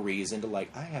 and have a reason to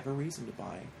I have a reason to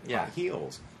buy high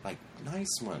heels, like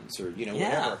nice ones or,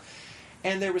 whatever.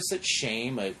 And there was such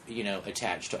shame,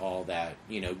 attached to all that,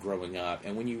 growing up.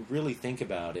 And when you really think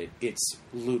about it, it's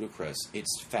ludicrous.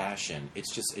 It's fashion.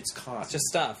 It's cotton. It's just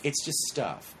stuff. It's just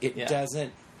stuff. It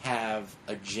doesn't have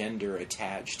a gender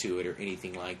attached to it or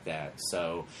anything like that.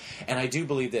 So, and I do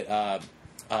believe that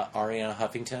Ariana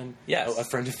Huffington, a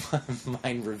friend of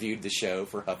mine, reviewed the show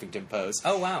for Huffington Post.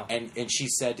 Oh, wow. And she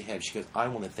said to him, she goes, I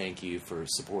want to thank you for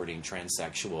supporting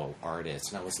transsexual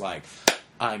artists. And I was like,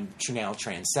 I'm now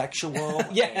transsexual.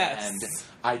 Yes. And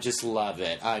I just love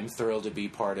it. I'm thrilled to be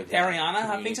part of that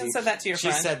Ariana community. Huffington said that to your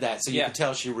friend? She said that, so you could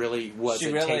tell she really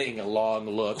wasn't taking a long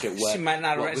look at what, she might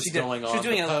not what was going on. She was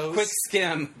doing a quick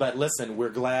skim. But listen, we're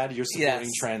glad you're supporting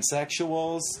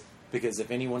transsexuals, because if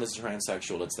anyone is a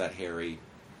transsexual, it's that hairy,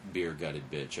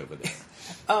 beer-gutted bitch over there.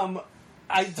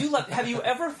 I do love... Have you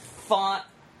ever thought...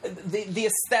 The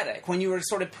aesthetic, when you were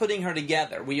sort of putting her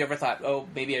together, were you ever thought, oh,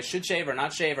 maybe I should shave or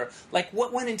not shave? Or,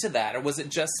 what went into that? Or was it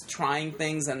just trying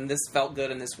things and this felt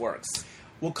good and this works?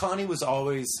 Well, Connie was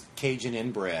always Cajun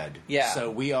inbred. Yeah.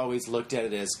 So we always looked at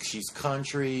it as she's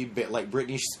country, like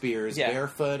Britney Spears,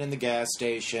 barefoot in the gas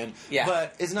station,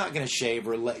 but is not going to shave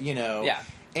or, Yeah.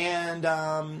 And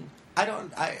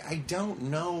I don't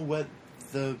know what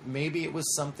maybe it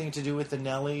was something to do with the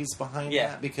Nellies behind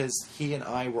that, because he and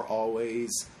I were always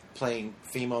playing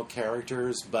female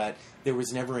characters, but there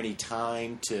was never any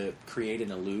time to create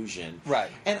an illusion. Right.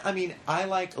 And, I mean, I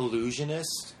like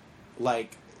illusionists.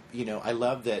 I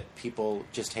love that people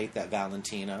just hate that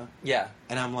Valentina. Yeah.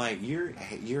 And I'm like, you're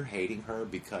hating her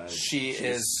because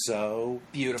she's so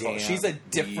beautiful. She's a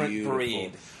different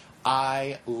breed.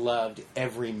 I loved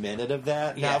every minute of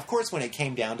that. Now, of course, when it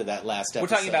came down to that last episode... We're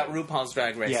talking about RuPaul's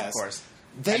Drag Race, of course.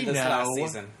 They know... last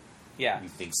season. Yeah. Who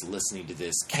thinks listening to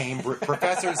this?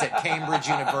 Professors at Cambridge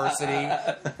University.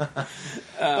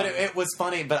 But it was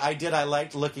funny. But I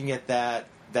liked looking at that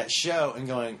show and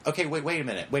going, okay, wait a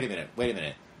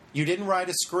minute. You didn't write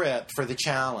a script for the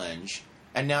challenge,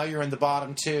 and now you're in the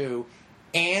bottom two,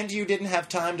 and you didn't have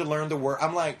time to learn the word.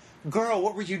 I'm like, girl,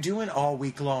 what were you doing all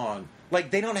week long?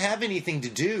 Like, they don't have anything to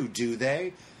do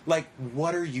they? Like,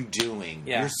 what are you doing?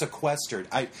 Yeah. You're sequestered.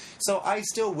 So I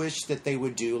still wish that they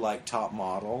would do, like, Top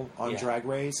Model on Drag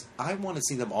Race. I want to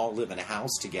see them all live in a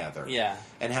house together. Yeah.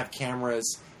 And have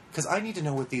cameras. Because I need to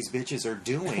know what these bitches are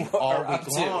doing What all are week up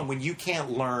to. long when you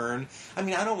can't learn. I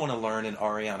mean, I don't want to learn an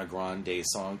Ariana Grande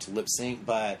song to lip sync,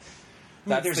 but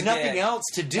That's there's the nothing gig. else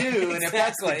to do. And if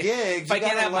that's the Exactly. gig, If I you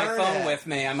can't gotta have my learn phone it. with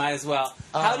me, I might as well.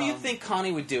 How do you think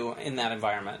Connie would do in that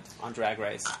environment on Drag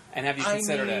Race? And have you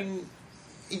considered it?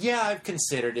 Yeah, I've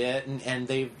considered it, and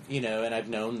they've, and I've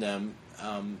known them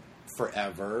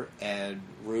forever, and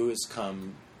Rue has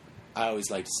come. I always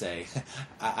like to say,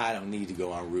 I don't need to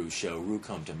go on Rue's show. Rue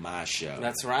come to my show.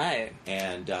 That's right.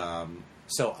 And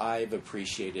so I've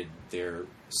appreciated their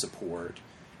support,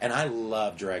 and I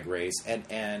love Drag Race,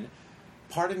 and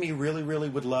part of me really, really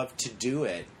would love to do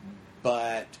it,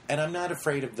 and I'm not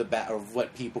afraid of of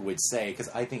what people would say, because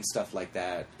I think stuff like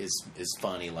that is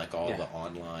funny, like all the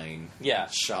online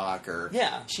shock or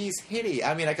she's hitty.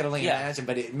 I mean, I can only imagine,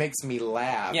 but it makes me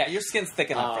laugh. Yeah, your skin's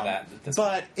thick enough for that.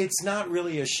 But it's not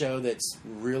really a show that's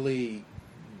really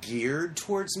geared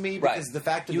towards me, because the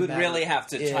fact of you the would matter really have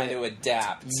to try to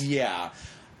adapt. Yeah,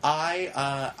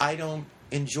 I don't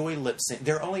enjoy lip sync.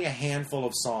 There are only a handful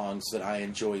of songs that I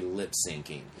enjoy lip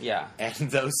syncing. Yeah, and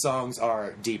those songs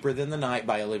are "Deeper Than the Night"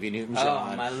 by Olivia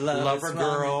Newton-John, My Love "Lover Is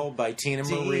Girl" by Tina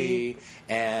Marie,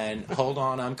 and "Hold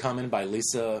On, I'm Coming" by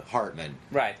Lisa Hartman.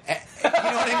 Right. You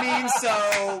know what I mean?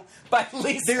 So by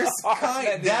Lisa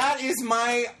Hartman. That is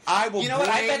my. I will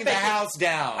bring the house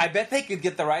down. I bet they could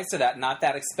get the rights to that. Not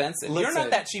that expensive. You're Listen,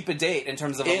 not that cheap a date in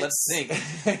terms of a lip sync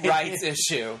rights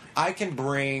issue. I can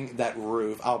bring that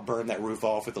roof. I'll burn that roof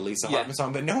off with the Lisa Hartman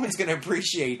song, but no one's going to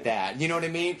appreciate that. You know what I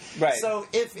mean? Right. So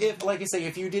if like I say,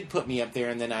 if you did put me up there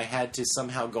and then I had to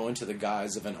somehow go into the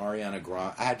guise of an Ariana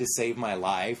Grande, I had to save my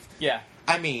life. Yeah.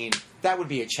 I mean, that would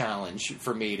be a challenge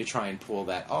for me to try and pull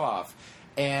that off.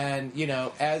 And,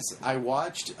 as I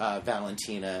watched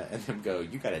Valentina and them go,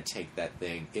 you got to take that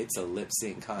thing. It's a lip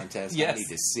sync contest. Yes. I need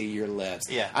to see your lips.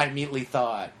 Yeah. I immediately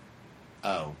thought,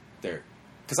 oh, there.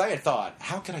 Because I had thought,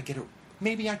 how can I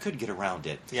maybe I could get around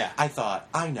it. Yeah. I thought,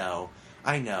 I know.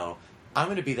 I'm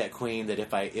going to be that queen that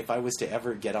if I was to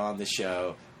ever get on the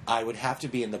show, I would have to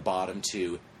be in the bottom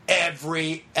two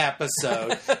every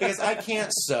episode because I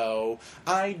can't sew.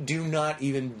 I do not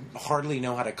even hardly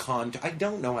know how to contour. I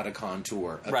don't know how to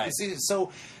contour. Right.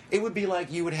 So it would be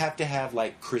like you would have to have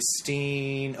like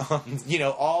Christine,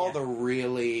 all the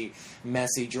really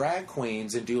messy drag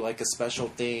queens and do like a special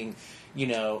thing.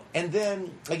 And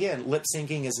then again, lip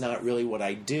syncing is not really what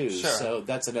I do. Sure. So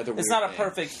that's another. It's weird not a thing.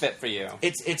 perfect fit for you.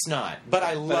 It's not. But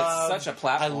I love it's such a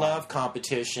platform. I love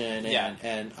competition,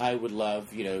 and I would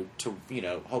love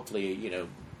to hopefully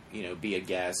be a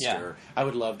guest, or I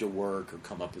would love to work or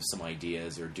come up with some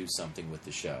ideas or do something with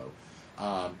the show.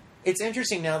 It's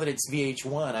interesting now that it's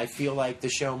VH1. I feel like the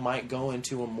show might go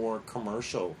into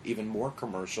even more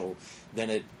commercial than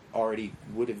it already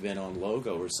would have been on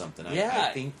Logo or something.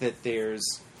 I think that there's...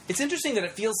 It's interesting that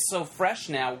it feels so fresh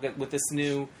now with this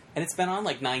new... And it's been on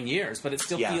like 9 years, but it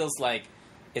still feels like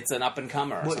it's an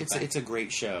up-and-comer or something. It's a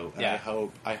great show. And I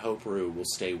hope Rue will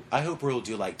stay... I hope Rue will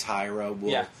do like Tyra.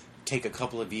 Will take a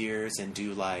couple of years and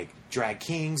do like Drag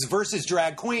Kings versus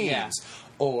Drag Queens. Yeah.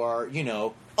 Or,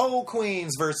 old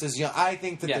queens versus... I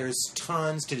think that there's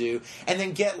tons to do. And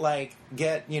then get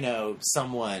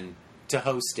someone... to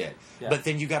host it, but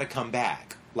then you got to come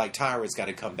back. Like Tyra's got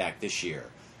to come back this year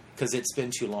because it's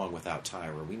been too long without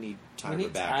Tyra. We need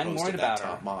Tyra back. I'm worried about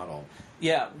Top her. Model.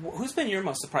 Yeah, who's been your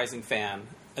most surprising fan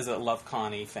as a Love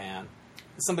Connie fan?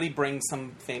 Did somebody bring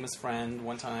some famous friend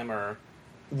one time, or?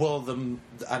 Well,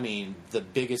 the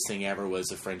biggest thing ever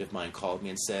was a friend of mine called me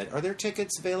and said, "Are there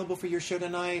tickets available for your show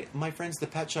tonight? My friends, the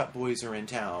Pet Shop Boys, are in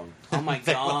town. Oh my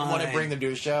They God. want to bring them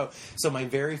to a show." So my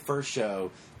very first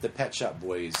show, the Pet Shop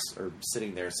Boys are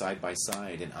sitting there side by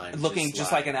side, and I'm looking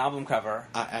just like an album cover.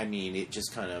 It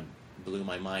just kind of blew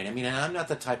my mind. And I'm not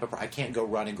the type of... I can't go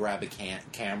run and grab a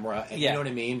camera. And, You know what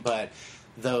I mean? But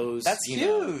those... That's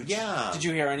huge. Yeah. Did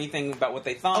you hear anything about what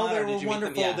they thought? Oh, they or were did you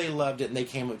wonderful. Meet them? They loved it, and they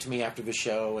came up to me after the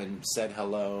show and said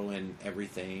hello and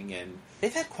everything. And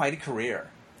they've had quite a career.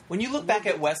 When you look back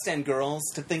at West End Girls,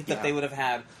 to think that they would have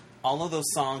had all of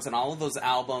those songs and all of those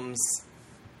albums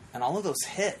and all of those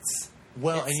hits...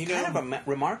 Well, it's and kind of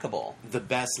remarkable. The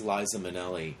best Liza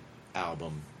Minnelli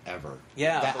album ever.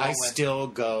 Yeah, that I still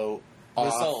go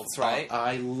off. Results, right?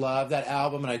 I love that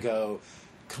album, and I go,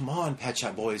 come on, Pet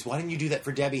Shop Boys, why didn't you do that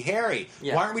for Debbie Harry?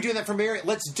 Yeah. Why aren't we doing that for Mary?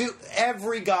 Let's do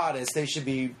every goddess. They should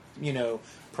be,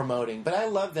 promoting. But I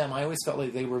love them. I always felt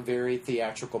like they were very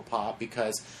theatrical pop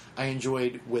because I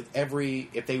enjoyed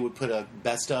if they would put a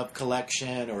best of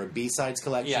collection or a B-sides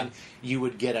collection, you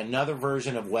would get another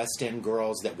version of West End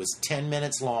Girls that was 10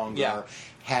 minutes longer,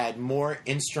 had more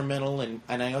instrumental, and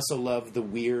I also love the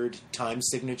weird time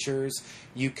signatures.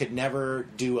 You could never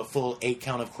do a full 8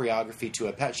 count of choreography to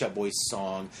a Pet Shop Boys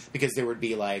song because there would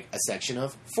be like a section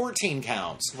of 14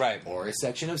 counts. Right. Or a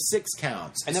section of 6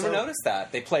 counts. I never noticed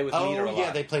that. They play with meter a lot.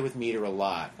 Yeah, they play with meter a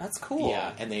lot. That's cool.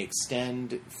 Yeah, and they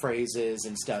extend phrases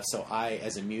and stuff. So I,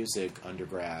 as a music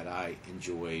undergrad, I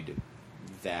enjoyed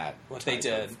that what type they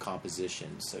did. of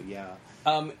composition. So yeah.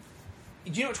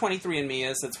 Do you know what 23andMe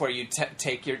is? It's where you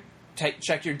check your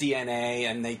DNA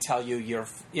and they tell you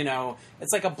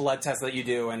it's like a blood test that you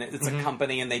do, and it's a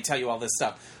company and they tell you all this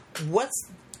stuff. What's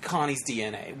Connie's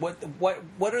DNA?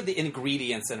 What are the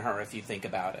ingredients in her, if you think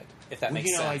about it? If that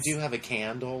makes sense. I do have a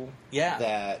candle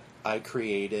that I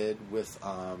created with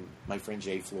my friend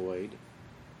Jay Floyd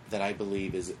that I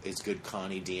believe is good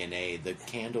Connie DNA. The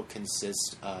candle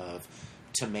consists of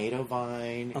tomato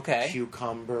vine,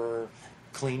 cucumber,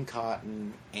 clean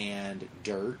cotton, and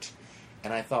dirt.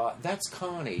 And I thought, that's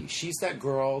Connie. She's that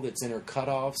girl that's in her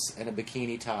cutoffs and a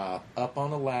bikini top, up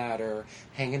on a ladder,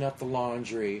 hanging up the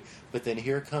laundry. But then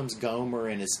here comes Gomer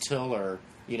and his tiller,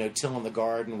 tilling the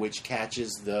garden, which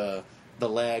catches the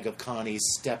leg of Connie's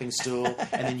stepping stool.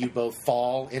 And then you both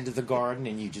fall into the garden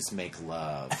and you just make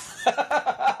love.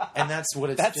 And that's what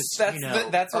it's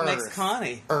that's what makes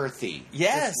Connie. Earthy.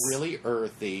 Yes. Just really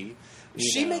earthy.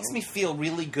 She makes me feel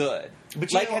really good.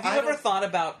 But have you ever thought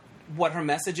about what her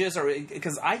message is? Or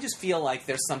because I just feel like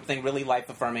there's something really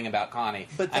life-affirming about Connie.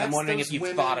 And I'm wondering if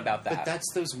you've thought about that. But that's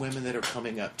those women that are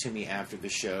coming up to me after the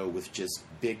show with just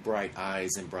big, bright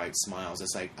eyes and bright smiles.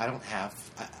 It's like, I don't have...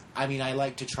 I mean, I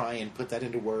like to try and put that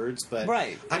into words, but...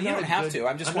 Right. You don't have to.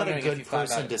 I'm just wondering if you've thought about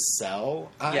it. I'm not a good person to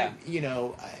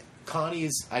sell.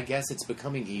 Connie's... I guess it's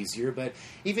becoming easier, but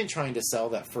even trying to sell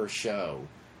that first show...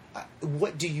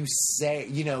 what do you say?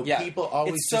 People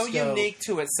always it's so just go, unique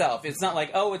to itself. It's not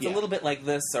like, it's a little bit like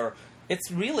this, or it's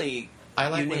really I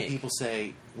like unique. when people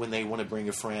say, when they want to bring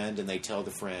a friend and they tell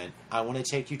the friend, I want to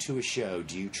take you to a show.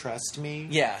 Do you trust me?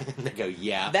 Yeah. And they go,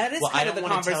 yeah. That is kind of the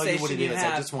conversation tell you what it is.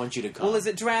 have. I just want you to come. Well, is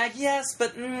it drag? Yes,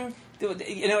 but you know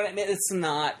what I mean? It's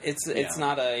not. It's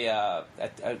not a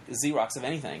Xerox of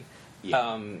anything.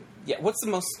 Yeah. What's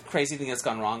the most crazy thing that's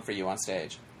gone wrong for you on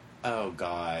stage? Oh,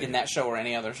 God. In that show or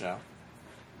any other show?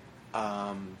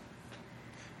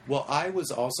 Well, I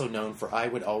was also known for, I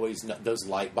would always, those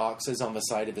light boxes on the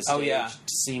side of the stage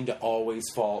seem to always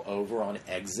fall over on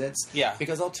exits. Yeah.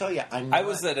 Because I'll tell you, I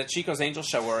was at a Chico's Angel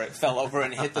show where it fell over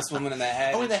and hit this woman in the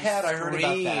head. Oh, in the head, I heard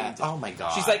about that. Oh, my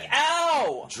God. She's like,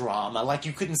 ow! Drama. Like,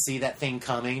 you couldn't see that thing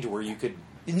coming to where you could...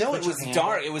 No, it was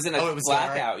dark. It was in a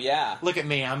blackout, yeah. Look at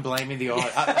me, I'm blaming the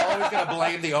audience. I'm always going to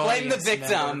blame the audience. Blame the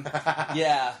victim.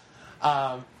 Yeah.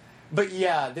 But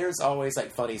yeah, there's always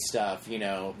like funny stuff,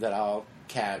 that I'll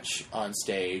catch on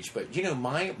stage. But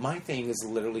my thing is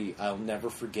literally, I'll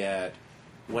never forget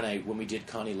when we did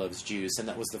Connie Loves Juice, and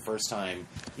that was the first time,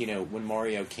 when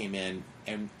Mario came in,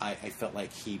 and I felt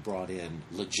like he brought in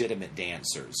legitimate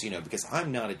dancers, because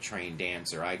I'm not a trained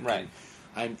dancer.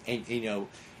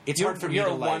 It's hard for me to, you're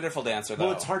a wonderful dancer, though.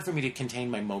 Well, it's hard for me to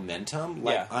contain my momentum.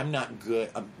 I'm not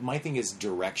good. My thing is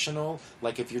directional.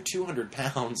 Like, if you're 200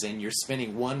 pounds and you're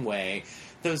spinning one way,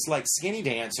 those, skinny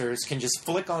dancers can just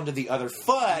flick onto the other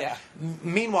foot. Yeah.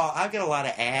 Meanwhile, I've got a lot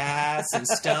of ass and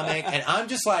stomach, and I'm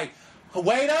just like,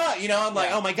 wait up! I'm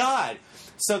like, oh, my God.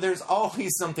 So there's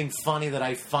always something funny that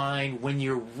I find when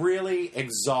you're really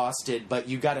exhausted, but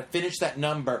you got to finish that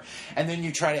number, and then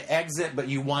you try to exit, but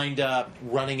you wind up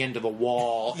running into the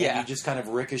wall, and you just kind of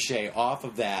ricochet off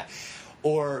of that.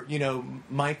 Or,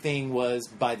 my thing was,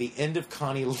 by the end of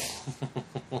Connie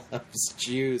Loves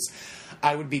Juice,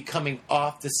 I would be coming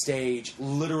off the stage,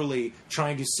 literally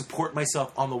trying to support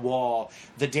myself on the wall.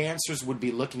 The dancers would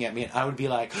be looking at me, and I would be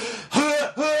like,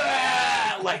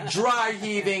 like dry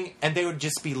heaving, and they would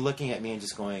just be looking at me and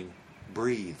just going,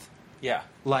 breathe. Yeah.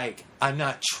 Like, I'm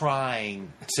not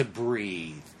trying to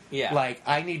breathe. Yeah. Like,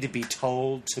 I need to be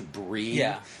told to breathe.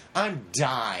 Yeah. I'm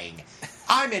dying.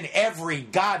 I'm in every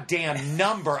goddamn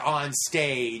number on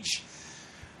stage.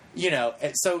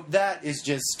 So that is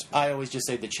just, I always just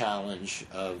say the challenge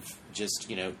of just,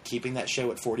 keeping that show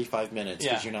at 45 minutes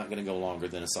because you're not going to go longer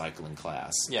than a cycling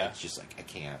class. Yeah. It's just like, I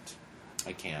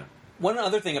can't. One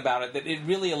other thing about it, that it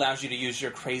really allows you to use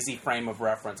your crazy frame of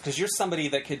reference, because you're somebody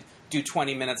that could do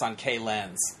 20 minutes on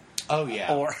K-Lens. Oh,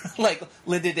 yeah. Or like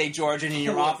Linda Day Georgian in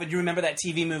your office. You remember that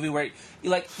TV movie where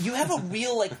you have a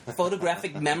real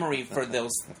photographic memory for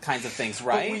those kinds of things,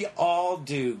 right? But we all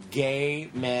do. Gay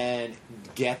men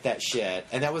get that shit.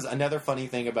 And that was another funny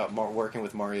thing about working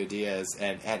with Mario Diaz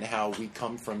and how we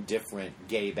come from different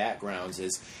gay backgrounds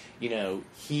is,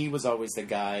 he was always the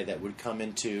guy that would come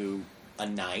into a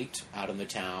night out in the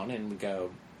town and would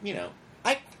go,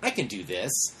 I can do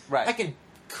this. Right. I can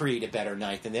create a better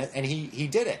night than this. And he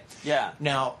did it. Yeah.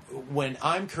 Now, when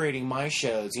I'm creating my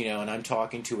shows, and I'm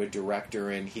talking to a director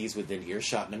and he's within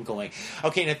earshot and I'm going,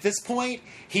 okay, and at this point,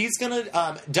 he's going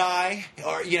to die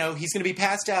or, he's going to be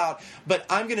passed out, but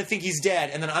I'm going to think he's dead.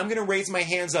 And then I'm going to raise my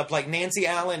hands up like Nancy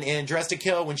Allen in Dressed to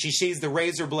Kill when she sees the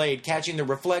razor blade catching the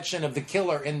reflection of the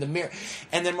killer in the mirror.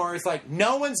 And then Mario's like,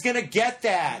 no one's going to get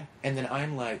that. And then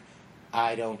I'm like,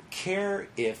 I don't care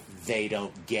if they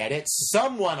don't get it.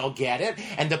 Someone will get it.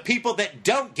 And the people that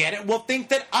don't get it will think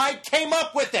that I came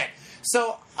up with it.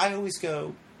 So I always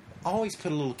go, always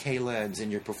put a little K-Lens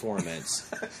in your performance.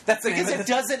 That's because it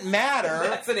doesn't matter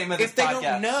That's the name of this if they podcast.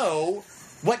 don't know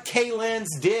what K-Lens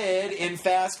did in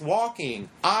Fast Walking.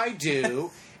 I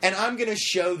do. And I'm going to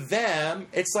show them.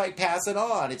 It's like pass it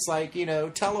on. It's like,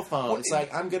 telephone. It's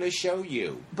like, I'm going to show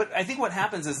you. But I think what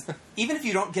happens is, even if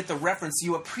you don't get the reference,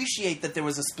 you appreciate that there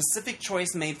was a specific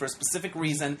choice made for a specific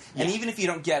reason. Yeah. And even if you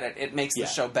don't get it, it makes the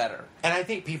show better. And I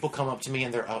think people come up to me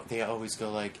and they always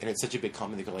go like, and it's such a big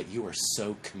compliment, they go like, you are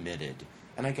so committed.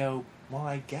 And I go, well,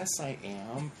 I guess I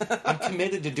am. I'm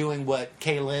committed to doing what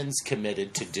Kaylin's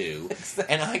committed to do.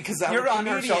 And because I'm You're a on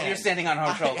her comedian. shoulder. You're standing on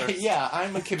her shoulders. Yeah,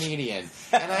 I'm a comedian.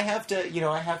 And I have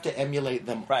to, emulate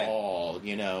them right. all,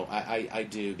 I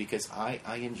do because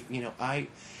I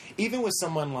even with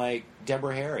someone like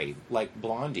Deborah Harry, like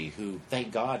Blondie, who,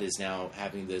 thank God, is now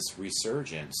having this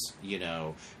resurgence.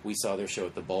 We saw their show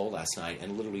at the Bowl last night,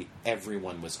 and literally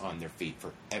everyone was on their feet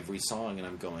for every song, and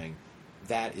I'm going,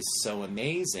 that is so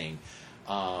amazing.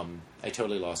 I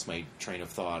totally lost my train of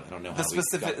thought. I don't know how we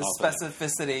got off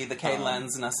specificity, the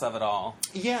K-lensness of it all.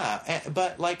 Yeah,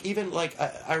 but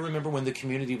I remember when the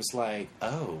community was like,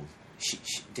 "Oh,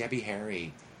 Debbie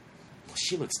Harry,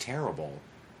 she looks terrible,"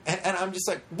 and I'm just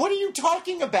like, "What are you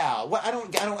talking about? What I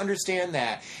don't understand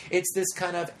that." It's this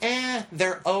kind of,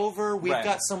 they're over. We've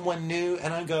got someone new,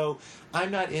 and I go,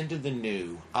 I'm not into the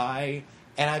new.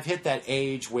 I've hit that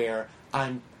age where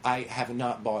I have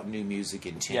not bought new music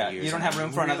in 10 years. You don't have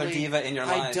room for another diva in your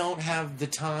life. I don't have the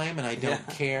time, and I don't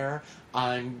care.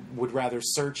 I would rather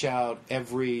search out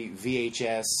every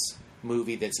VHS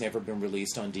movie that's never been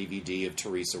released on DVD of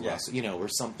Teresa Russell, or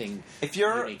something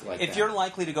unique like that. If you're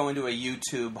likely to go into a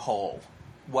YouTube hole,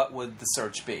 what would the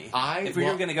search be? If we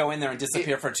were going to go in there and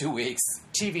disappear for 2 weeks.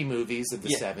 TV movies of the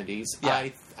 70s. Yeah.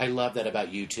 I love that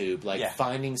about YouTube.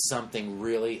 Finding something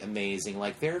really amazing.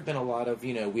 There have been a lot of,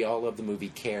 we all love the movie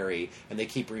Carrie, and they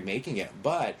keep remaking it.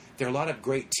 But there are a lot of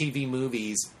great TV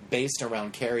movies based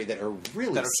around Carrie that are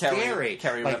really scary.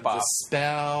 Carrie like rip-off. The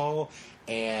Spell,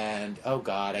 and, oh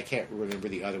God, I can't remember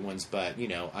the other ones. But,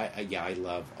 I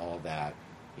love all that.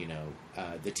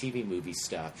 The TV movie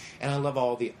stuff. And I love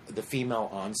all the female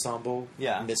ensemble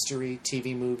mystery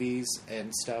TV movies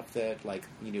and stuff that,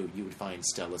 you would find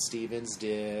Stella Stevens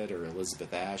did or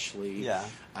Elizabeth Ashley. Yeah.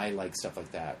 I like stuff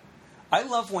like that. I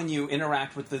love when you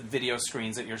interact with the video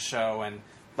screens at your show and,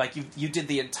 you did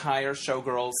the entire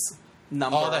Showgirls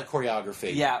number. All that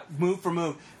choreography. Yeah, move for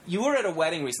move. You were at a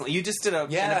wedding recently. You just did an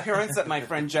appearance at my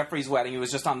friend Jeffrey's wedding. He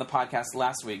was just on the podcast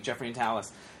last week, Jeffrey and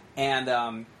Talis.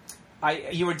 And,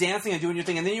 you were dancing and doing your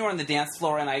thing, and then you were on the dance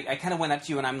floor, and I kind of went up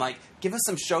to you, and I'm like, give us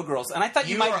some Showgirls. And I thought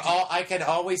you might... I can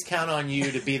always count on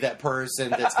you to be that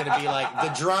person that's going to be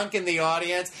the drunk in the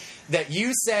audience, that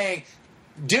you saying,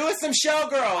 do us some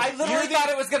Showgirls. I literally thought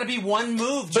it was going to be one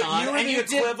move, John, but you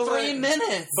did 3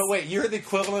 minutes. But wait, you're the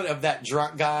equivalent of that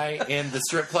drunk guy in the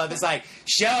strip club. It's like,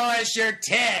 show us your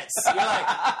tits. You're like,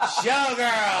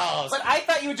 Showgirls. But I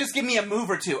thought you would just give me a move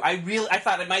or two. I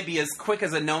thought it might be as quick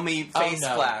as a Nomi face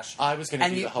splash. I was going to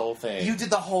do the whole thing. You did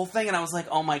the whole thing, and I was like,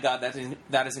 oh my God,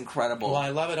 that is incredible. Well, I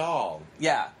love it all.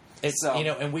 Yeah. It's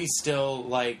and we still,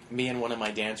 me and one of my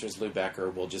dancers, Lou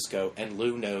Becker, will just go, and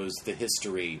Lou knows the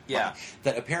history. Yeah.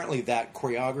 That apparently that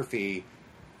choreography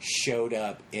showed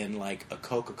up in, a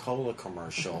Coca-Cola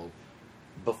commercial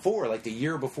before, like the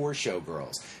year before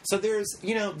Showgirls. So there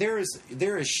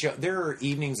are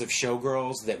evenings of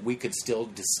Showgirls that we could still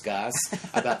discuss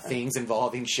about things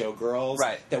involving Showgirls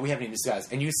that we haven't even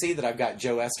discussed. And you see that I've got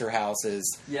Joe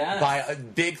Esterhouse's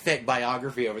big thick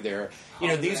biography over there.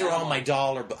 These are all my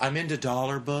dollar. I'm into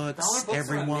dollar books. Dollar books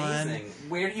everyone. are amazing.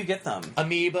 Where do you get them?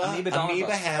 Amoeba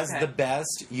has Okay. the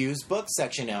best used book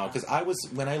section now. Because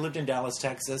when I lived in Dallas,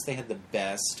 Texas, they had the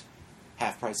best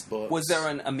half-price books. Was there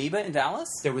an Amoeba in Dallas?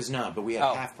 There was not, but we had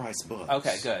half-price books.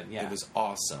 Okay, good. Yeah, it was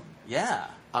awesome. Yeah.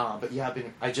 But yeah,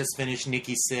 I just finished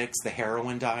Nikki Sixx, The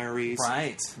Heroin Diaries.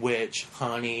 Right. Which,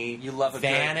 honey, you love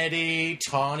Vanity,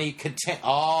 Tawny,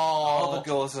 all the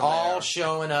girls are all there.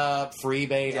 showing up,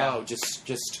 freebase. Yeah. Oh,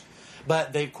 just.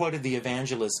 But they've quoted the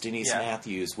evangelist Denise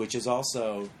Matthews, which is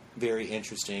also very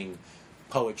interesting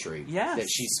poetry. Yes, that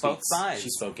she both speaks. sides. She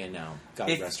spoke in now. God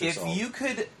rest her If soul. you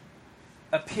could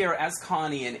appear as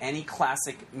Connie in any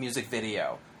classic music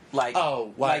video, like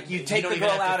you take the girl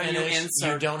out and you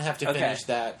insert. You don't have to finish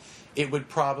that. It would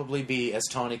probably be as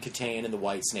Tawny Katane in the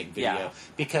Whitesnake video. Yeah.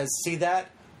 Because, see,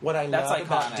 what I That's love iconic.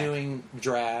 about doing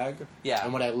drag, Yeah.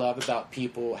 and what I love about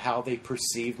people, how they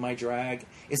perceive my drag,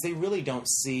 is they really don't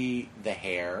see the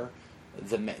hair,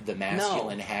 the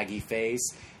masculine haggy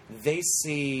face. They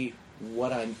see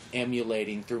what I'm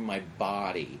emulating through my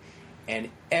body. And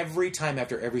every time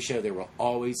after every show, there will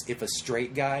always, if a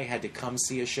straight guy had to come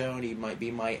see a show and he might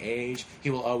be my age, he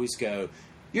will always go,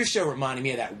 "Your show reminded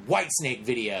me of that Whitesnake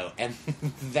video." And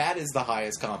that is the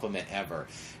highest compliment ever.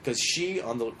 Because she,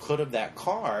 on the hood of that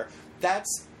car,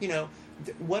 that's,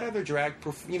 what other drag,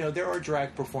 there are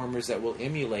drag performers that will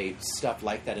emulate stuff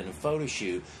like that in a photo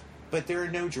shoot, but there are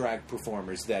no drag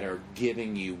performers that are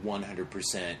giving you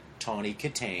 100% Tawny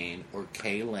Katane or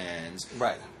Kay Lenz,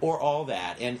 right, or all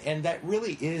that, and that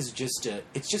really is just a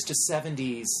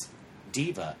 70s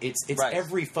diva. It's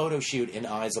every photo shoot in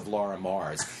Eyes of Laura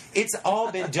Mars. It's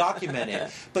all been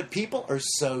documented, but people are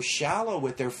so shallow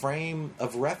with their frame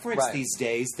of reference these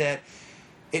days that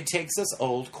it takes us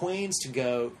old queens to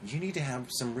go, you need to have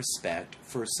some respect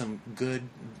for some good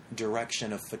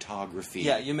direction of photography.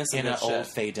 Yeah, you're missing in an shit. old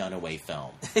Faye Dunaway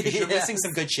film. You're missing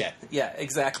some good shit. Yeah,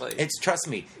 exactly. Trust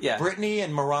me. Yeah. Britney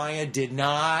and Mariah did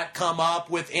not come up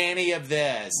with any of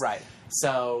this. Right.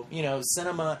 So,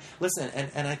 cinema, listen,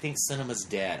 and I think cinema's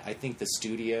dead. I think the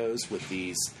studios with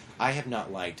these, I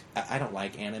don't like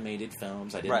animated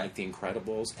films. I didn't like The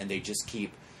Incredibles, and they just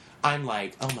keep, I'm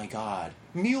like, oh my God,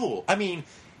 Mule. I mean,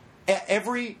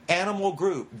 every animal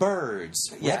group,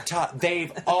 birds, reptile,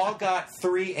 they've all got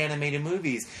 3 animated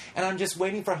movies. And I'm just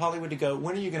waiting for Hollywood to go,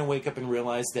 when are you going to wake up and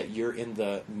realize that you're in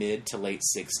the mid to late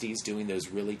 60s doing those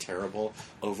really terrible,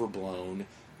 overblown,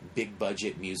 big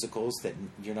budget musicals that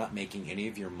you're not making any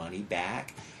of your money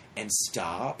back, and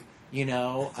stop?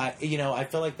 I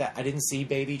feel like that. I didn't see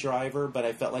Baby Driver, but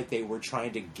I felt like they were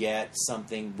trying to get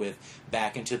something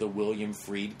back into the William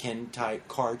Friedkin type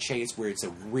car chase, where it's a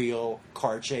real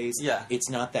car chase. Yeah. It's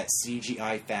not that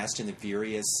CGI Fast and the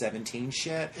Furious 17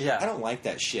 shit. Yeah. I don't like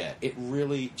that shit. It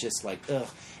really just ugh.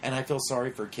 And I feel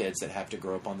sorry for kids that have to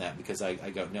grow up on that, because I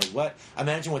go, no, what?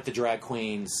 Imagine what the drag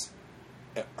queens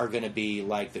are going to be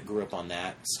like that grew up on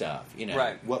that stuff.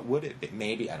 Right. What would it be?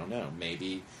 Maybe, I don't know,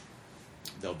 maybe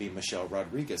there'll be Michelle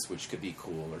Rodriguez, which could be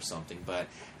cool or something, but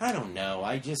I don't know.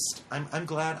 I'm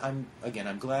glad. I'm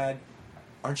glad.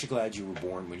 Aren't you glad you were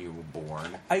born when you were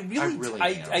born? I really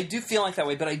am. I do feel like that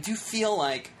way, but I do feel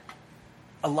like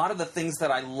a lot of the things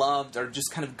that I loved are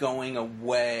just kind of going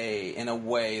away in a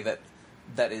way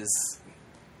that is,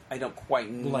 I don't quite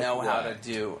know how to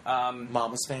do.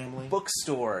 Mama's Family?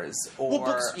 Bookstores, or... Well,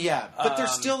 books, yeah. But they're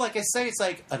still, like I say, it's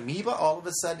like Amoeba all of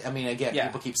a sudden. I mean, again,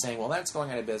 people keep saying, well, that's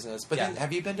going out of business. But then,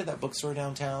 have you been to that bookstore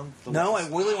downtown? No, I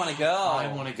really want to go.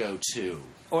 I want to go, too.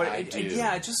 I do.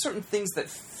 Yeah, just certain things that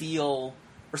feel...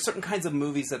 or certain kinds of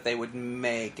movies that they would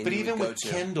make. And but you even would go with to.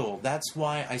 Kindle, that's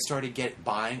why I started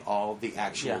buying all the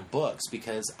actual books,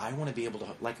 because I want to be able to,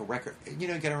 like a record. You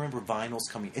got to remember, vinyl's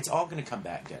coming. It's all going to come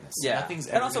back, Dennis. Yeah, Nothing's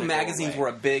and ever also gonna go magazines away. were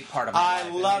a big part of my life. I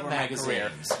and love they were my magazines.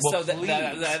 career. Well,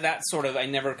 so that sort of, I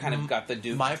never kind of got the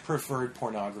dupe. My preferred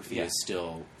pornography is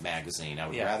still magazine. I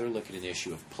would rather look at an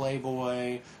issue of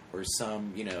Playboy or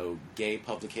some, gay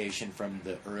publication from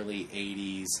the early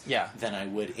 80s than I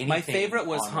would anything. My favorite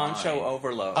was online. Honcho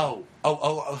Overload. Oh,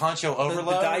 Honcho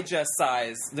Overload? The digest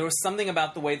size. There was something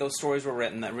about the way those stories were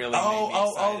written that really made me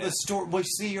excited. the story. Well,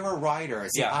 see, you're a writer.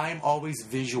 See, I'm always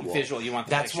visual. Visual, you want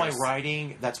the That's pictures.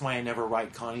 that's why I never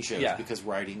write Connie shows, because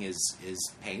writing is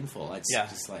painful. It's Yeah.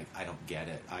 just like, I don't get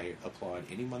it. I applaud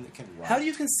anyone that can write. How do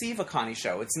you conceive a Connie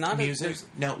show? It's not music?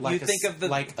 No, like you think of the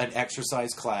like an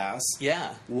exercise class.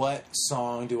 Yeah. what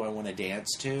song do I want to dance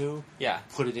to? Yeah.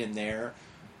 Put it in there.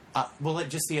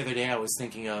 Just the other day I was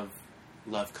thinking of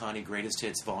Love Connie Greatest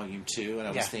Hits Volume 2, and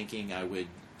I was thinking I would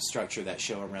structure that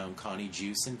show around Connie,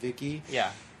 Juice, and Vicky.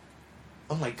 Yeah.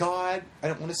 Oh my God, I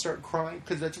don't want to start crying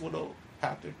because that's what'll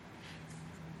happen.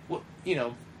 Well,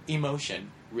 emotion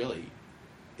really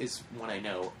is when I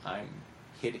know I'm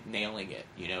nailing it,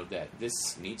 that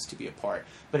this needs to be a part.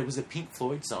 But it was a Pink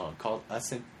Floyd song called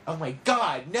Us and... Oh my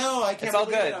God, no, I can't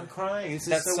believe it. I'm crying.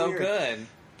 That's so weird. Good.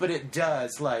 But it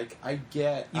does, I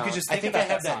get... You could just think about I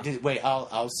have that song. Wait,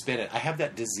 I'll spin it. I have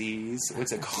that disease.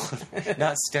 What's it called?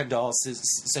 Not Stendhal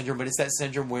syndrome, but it's that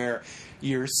syndrome where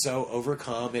you're so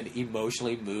overcome and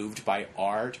emotionally moved by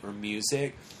art or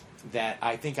music that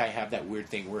I think I have that weird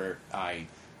thing where I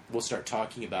will start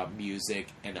talking about music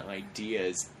and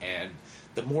ideas, and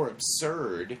the more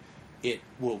absurd, it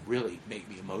will really make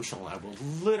me emotional. I will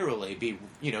literally be,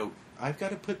 I've got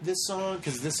to put this song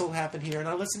because this will happen here, and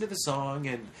I listen to the song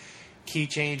and key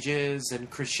changes and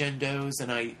crescendos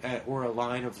and or a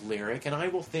line of lyric, and I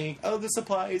will think, oh, this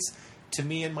applies to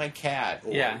me and my cat,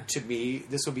 or to me,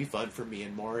 this will be fun for me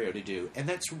and Mario to do, and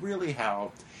that's really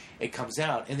how it comes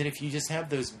out. And then if you just have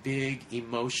those big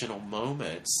emotional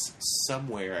moments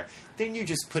somewhere, then you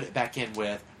just put it back in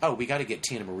with, oh, we got to get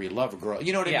Tina Marie Lovergirl.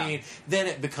 You know what I mean? Then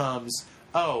it becomes,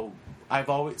 oh, I've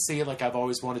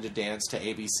always wanted to dance to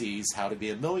ABC's How to Be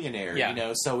a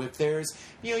Millionaire. So if there's,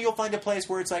 you'll find a place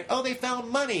where it's like, oh, they found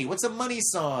money. What's a money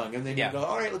song? And then you go,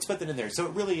 all right, let's put that in there. So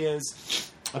it really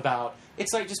is about,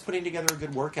 it's like just putting together a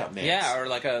good workout mix. Yeah, or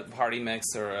like a party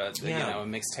mix or a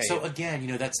mixtape. So again,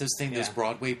 that's those things those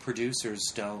Broadway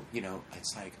producers don't,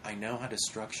 it's like, I know how to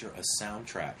structure a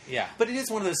soundtrack. Yeah. But it is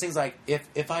one of those things like,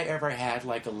 if I ever had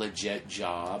like a legit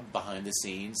job behind the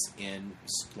scenes in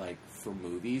for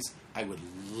movies, I would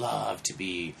love to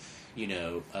be,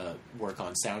 work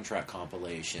on soundtrack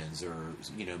compilations or,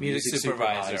 music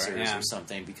supervisors or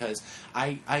something, because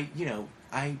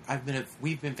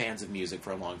we've been fans of music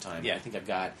for a long time. Yeah. I think I've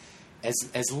got,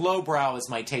 as lowbrow as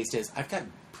my taste is, I've got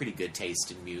pretty good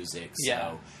taste in music.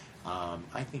 So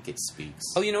I think it speaks.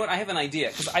 Oh, you know what? I have an idea,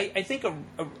 because I think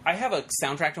I have a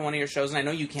soundtrack to one of your shows, and I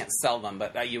know you can't sell them,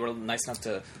 but you were nice enough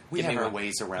to we give have me our one.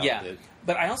 ways around it.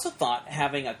 But I also thought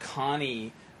having a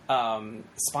Connie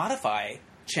Spotify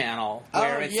channel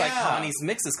where it's like Connie's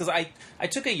mixes, because I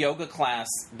took a yoga class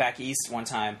back east one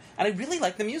time, and I really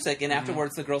liked the music, and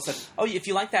afterwards the girl said, oh, if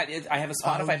you like that, I have a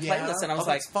Spotify playlist, and I was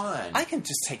like, fun. I can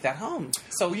just take that home.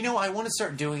 So I want to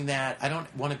start doing that. I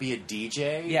don't want to be a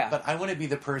DJ, but I want to be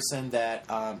the person that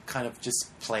kind of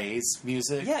just plays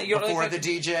music before the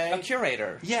DJ. A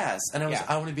curator. Yes, and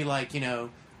I want to be like,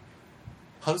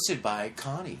 hosted by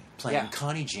Connie, playing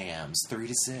Connie Jams 3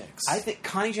 to 6. I think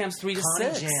Connie Jams 3 to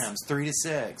 6. Connie Jams 3 to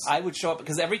 6. I would show up,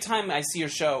 because every time I see your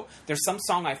show, there's some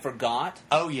song I forgot.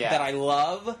 Oh yeah, that I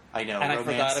love. I know. And I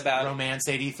forgot about Romance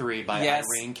 83 by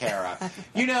Irene Cara.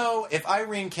 If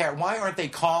Irene Cara, why aren't they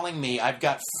calling me? I've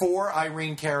got 4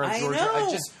 Irene Cara Georgia.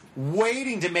 I'm just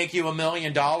waiting to make you $1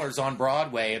 million on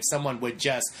Broadway. If someone would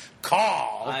just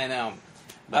call. I know.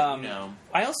 But,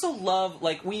 I also love,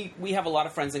 we have a lot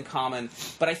of friends in common,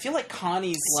 but I feel like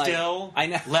Connie's still I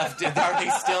know. left. Are they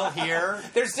still here?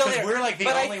 They're still here. We're like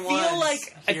the only ones.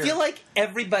 I feel like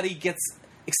everybody gets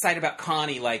excited about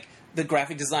Connie, like the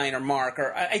graphic designer Mark,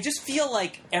 or I just feel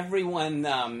like everyone.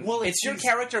 It's your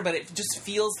character, but it just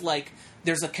feels like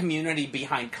there's a community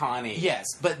behind Connie. Yes,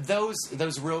 but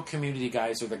those real community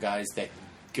guys are the guys that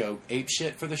go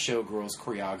apeshit for the Showgirls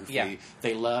choreography. Yeah.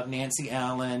 They love Nancy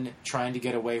Allen trying to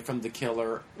get away from the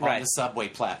killer on the subway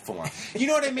platform. You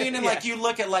know what I mean? And you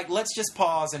look at let's just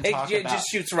pause and talk about it. Just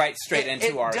shoots straight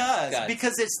into our guts. Does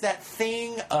because it's that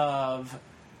thing of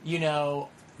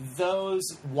those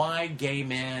why gay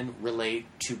men relate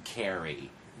to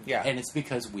Carrie. Yeah. And it's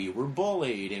because we were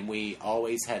bullied, and we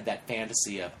always had that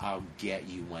fantasy of, I'll get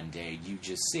you one day, you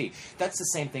just see. That's the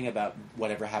same thing about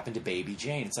whatever happened to Baby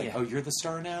Jane. It's like, oh, you're the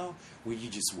star now? Well,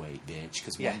 you just wait, bitch,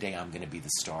 because one day I'm going to be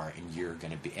the star, and you're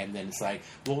going to be... And then it's like,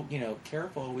 well,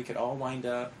 careful, we could all wind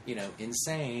up,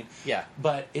 insane. Yeah.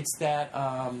 But it's that...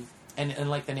 And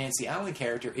like the Nancy Allen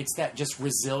character, it's that just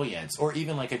resilience. Or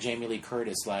even like a Jamie Lee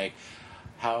Curtis, like...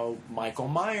 how Michael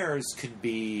Myers could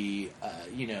be,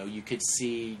 you could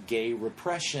see gay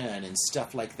repression and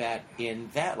stuff like that in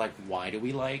that. Like, why do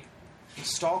we like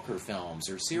stalker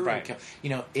films or serial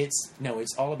killers? It's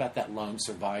all about that lone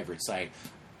survivor. It's like,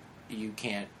 you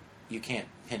can't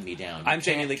pin me down. I'm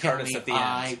Jamie Lee Kill Curtis me. at the end.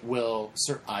 I will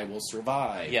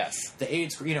survive. Yes. The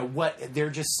AIDS, there are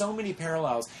just so many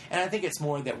parallels. And I think it's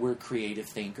more that we're creative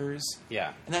thinkers.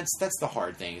 Yeah. And that's the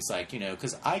hard thing. It's like,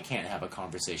 because I can't have a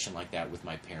conversation like that with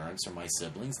my parents or my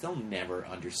siblings. They'll never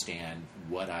understand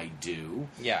what I do.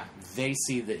 Yeah. They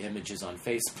see the images on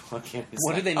Facebook and it's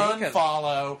What do they make of it?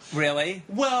 unfollow. Really?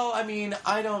 Well, I mean,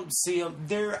 I don't see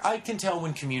there. I can tell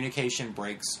when communication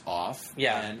breaks off.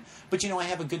 Yeah. But I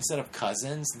have a good set of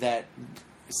cousins that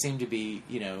seem to be,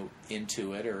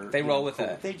 into it, or they roll with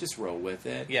it. They just roll with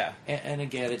it. Yeah. And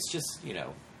again, it's just,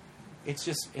 it's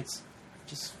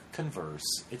just converse.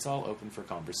 It's all open for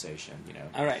conversation.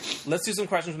 All right, let's do some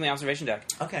questions from the observation deck.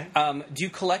 Okay. Do you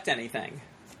collect anything?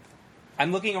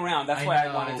 I'm looking around. That's why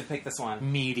I wanted to pick this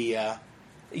one. Media.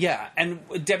 Yeah, and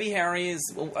Debbie Harry is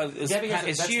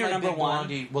she your number one?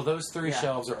 Blondie. Well, those three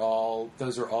shelves are all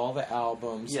the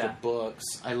albums, Yeah. the books.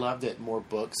 I love that more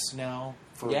books now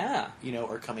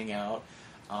are coming out.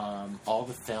 All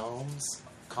the films,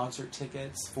 concert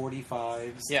tickets,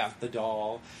 45s, the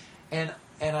doll. And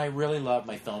I really love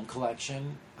my film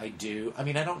collection. I do. I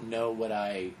mean, I don't know what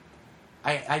I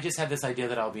just have this idea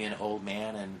that I'll be an old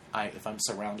man, and if I'm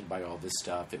surrounded by all this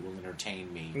stuff, it will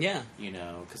entertain me. Yeah.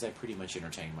 Because I pretty much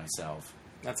entertain myself.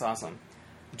 That's awesome.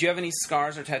 Do you have any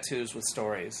scars or tattoos with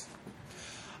stories?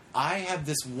 I have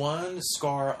this one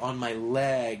scar on my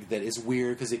leg that is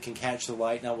weird because it can catch the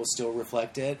light and I will still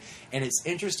reflect it. And it's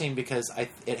interesting because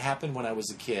it happened when I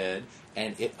was a kid,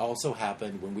 and it also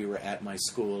happened when we were at my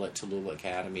school at Tallulah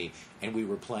Academy, and we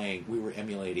were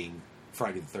emulating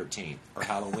Friday the 13th or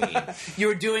Halloween. You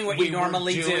were doing what you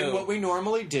normally do. Doing what we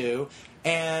normally do.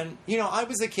 And, I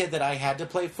was a kid that I had to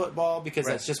play football because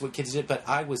that's just what kids did, but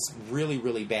I was really,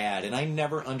 really bad. And I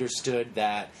never understood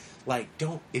that, like,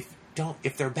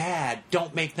 if they're bad,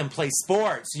 don't make them play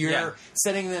sports. You're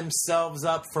setting themselves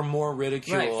up for more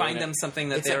ridicule. Right, find them something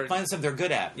that find something they're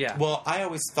good at. Yeah. Well, I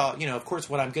always thought, of course,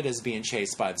 what I'm good at is being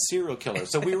chased by the serial killer.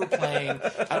 So we were playing,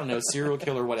 I don't know, serial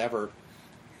killer, whatever.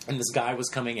 And this guy was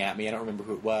coming at me. I don't remember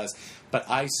who it was. But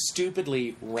I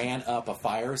stupidly ran up a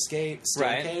fire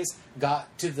staircase,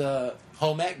 got to the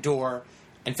home ec door,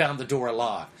 and found the door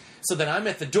locked. So then I'm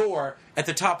at the door, at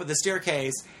the top of the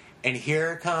staircase, and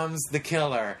here comes the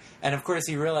killer. And of course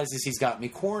he realizes he's got me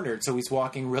cornered, so he's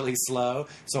walking really slow.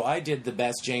 So I did the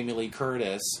best Jamie Lee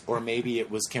Curtis, or maybe it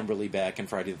was Kimberly Beck in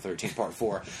Friday the 13th Part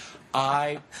 4.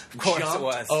 I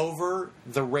jumped over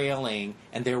the railing,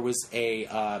 and there was an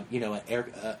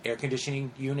air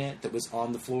conditioning unit that was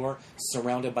on the floor,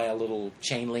 surrounded by a little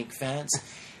chain link fence.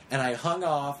 And I hung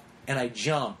off, and I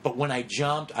jumped. But when I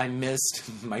jumped,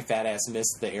 my fat ass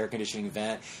missed the air conditioning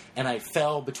vent, and I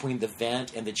fell between the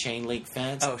vent and the chain link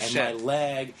fence. My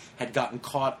leg had gotten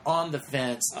caught on the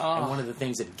fence, and one of the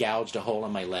things had gouged a hole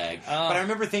in my leg. But I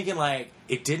remember thinking, like,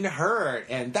 it didn't hurt,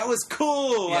 and that was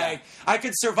cool. Yeah. Like, I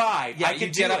could survive. Yeah, I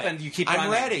could get do up it. and you keep I'm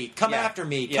running. ready. Come after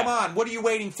me. Come on. What are you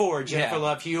waiting for, Jennifer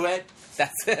Love Hewitt?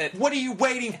 That's it. What are you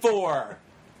waiting for?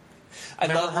 I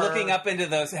love looking up into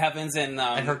those heavens and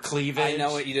her cleavage. I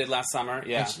know what you did last summer.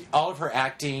 Yeah, all of her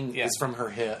acting is from her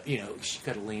hip. She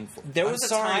got to lean forward. There was a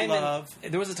time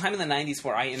in the '90s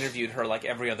where I interviewed her like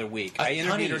every other week. I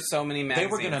interviewed her so many magazines.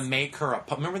 They were going to make her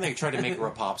remember they tried to make her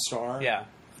a pop star? Yeah.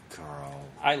 Girl.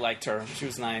 I liked her. She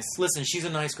was nice. Listen, she's a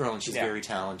nice girl and she's very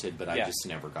talented, but I just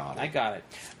never got it. I got it.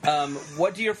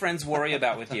 What do your friends worry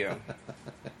about with you?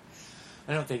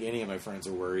 I don't think any of my friends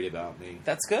are worried about me.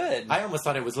 That's good. I almost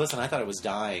thought I thought I was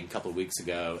dying a couple of weeks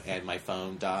ago, and my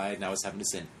phone died, and I was having to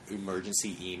send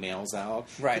emergency emails out.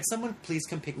 Right. Could someone please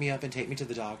come pick me up and take me to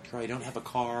the doctor? I don't have a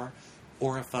car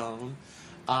or a phone.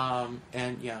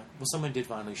 Someone did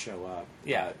finally show up.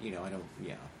 Yeah.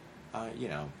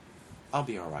 I'll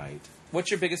be all right.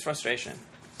 What's your biggest frustration?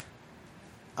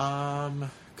 God.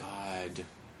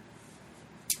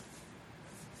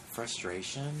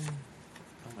 Frustration?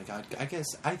 Oh my God.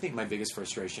 I think my biggest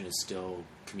frustration is still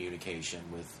communication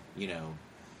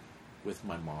with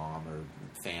my mom or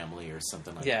family or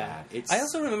something like that. I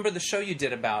also remember the show you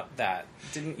did about that.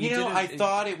 Didn't you? I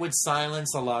thought it would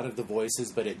silence a lot of the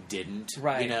voices, but it didn't.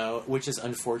 Right. Which is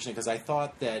unfortunate because I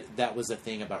thought that was a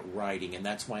thing about writing, and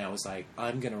that's why I was like,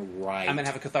 I'm going to write. I'm going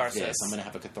to have a catharsis. I'm going to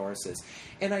have a catharsis,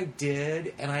 and I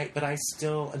did. But I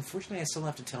still, unfortunately, I still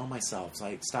have to tell myself,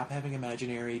 like, stop having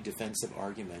imaginary defensive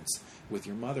arguments with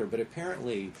your mother. But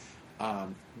apparently,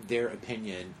 their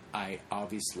opinion, I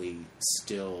obviously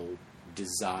still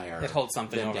desire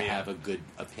them to have a good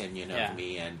opinion of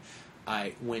me, and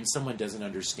when someone doesn't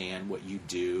understand what you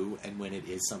do, and when it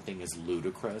is something as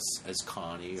ludicrous as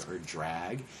Connie or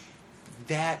drag,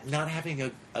 that not having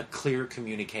a clear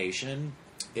communication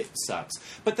It sucks.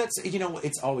 But that's,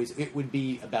 it would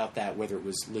be about that, whether it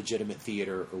was legitimate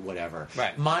theater or whatever.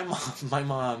 Right. My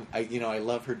mom, I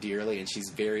love her dearly, and she's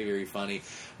very, very funny,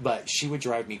 but she would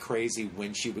drive me crazy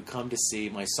when she would come to see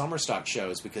my summer stock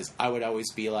shows, because I would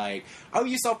always be like, oh,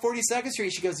 you saw 42nd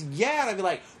Street? She goes, yeah. And I'd be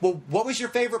like, well, what was your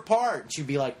favorite part? And she'd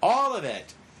be like, all of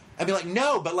it. I'd be like,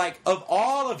 no, but like, of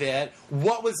all of it,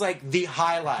 what was like the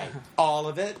highlight? All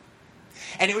of it?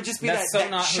 And it would just be That's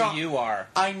that not shock. who you are.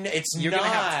 You're going to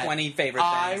have 20 favorite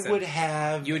things. I would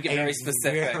have. You would get very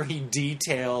specific, very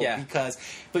detailed, because.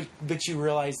 But you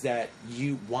realize that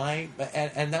why,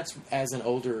 and that's, as an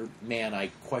older man, I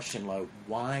question, like,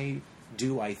 why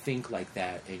do I think like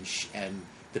that, and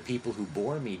the people who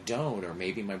bore me don't, or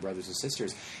maybe my brothers and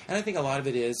sisters. And I think a lot of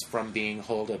it is from being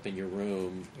holed up in your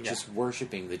room, just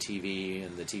worshiping the TV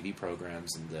and the TV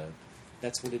programs, and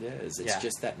that's what it is. It's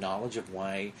just that knowledge of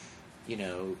why.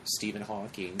 Stephen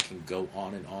Hawking can go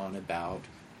on and on about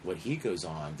what he goes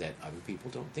on, that other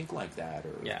people don't think like that,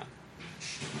 or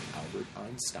Albert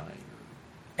Einstein.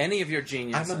 Any of your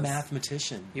geniuses. I'm a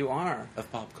mathematician. You are. Of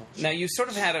pop culture. Now, you sort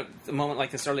of had a moment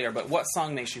like this earlier, but what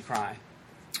song makes you cry?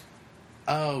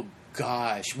 Oh,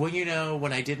 gosh. Well,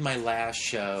 when I did my last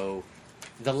show,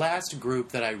 the last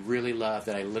group that I really loved,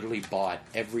 that I literally bought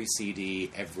every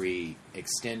CD, every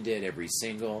extended, every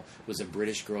single, was a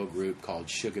British girl group called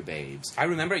Sugar Babes. I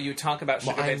remember you talk about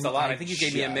Sugar Babes a lot. I think you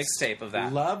gave me a mixtape of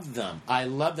that. Loved them. I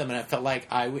loved them, and I felt like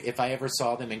if I ever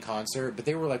saw them in concert, but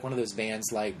they were like one of those bands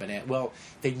like Banana. Well,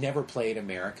 they never played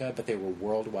America, but they were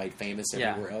worldwide famous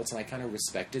everywhere else, and I kind of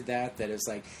respected that. That it's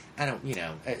like, I don't,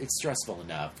 it's stressful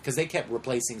enough, because they kept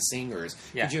replacing singers.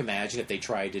 Yeah. Could you imagine if they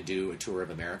tried to do a tour of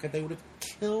America? They would have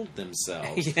killed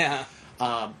themselves. Yeah.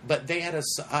 But they had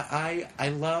I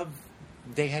love.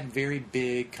 They had very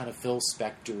big kind of Phil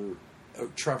Spector,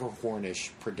 Trevor Hornish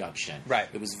production. Right.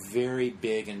 It was very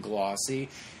big and glossy,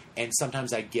 and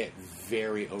sometimes I get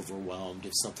very overwhelmed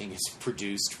if something is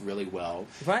produced really well.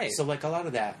 Right. So like a lot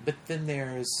of that. But then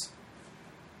there's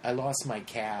I Lost My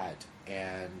Cat,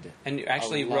 and you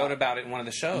actually wrote about it in one of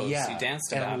the shows. Yeah, You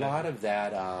danced about it. And a lot of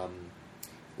that,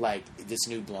 like this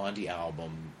new Blondie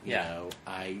album, you know,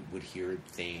 I would hear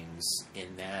things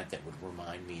in that would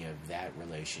remind me of that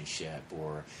relationship.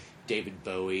 Or David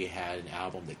Bowie had an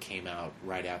album that came out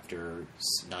right after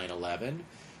 9/11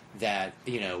 that,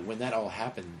 when that all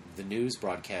happened, the news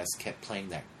broadcast kept playing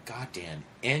that goddamn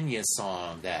Enya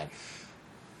song that,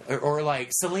 or like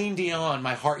Celine Dion,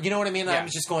 My Heart, you know what I mean? Yeah. I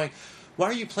was just going, why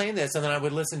are you playing this? And then I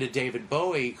would listen to David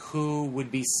Bowie, who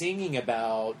would be singing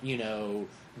about,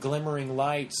 glimmering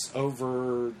lights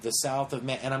over the south of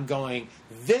and I'm going,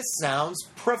 this sounds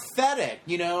prophetic,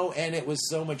 and it was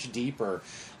so much deeper.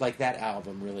 Like, that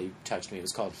album really touched me. It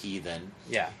was called Heathen.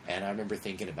 Yeah. And I remember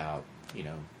thinking about,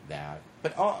 that.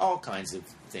 But all kinds of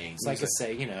things. Like I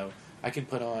say, I can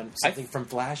put on something from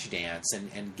Flashdance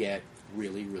and get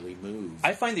really, really moved.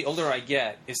 I find the older I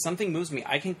get, if something moves me,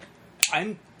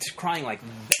 I'm crying like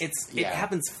it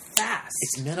happens fast.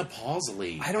 It's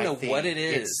menopausally. I don't know what it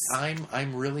is.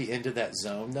 I'm really into that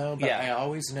zone though. But I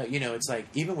always know. It's like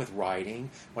even with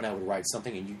writing, when I would write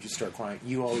something and you just start crying,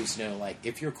 you always know, like,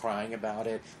 if you're crying about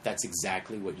it, that's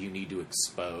exactly what you need to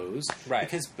expose, right?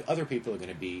 Because other people are going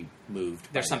to be moved.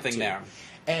 There's something there.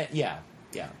 And yeah.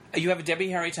 You have a Debbie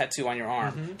Harry tattoo on your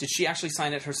arm. Mm-hmm. Did she actually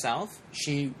sign it herself?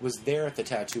 She was there at the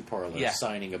tattoo parlor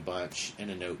signing a bunch in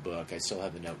a notebook. I still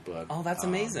have the notebook. Oh, that's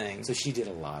amazing. So she did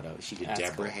a lot of... She did that's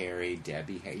Deborah cool. Harry,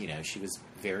 Debbie Harry. She was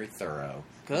very thorough.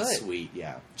 Good. Sweet,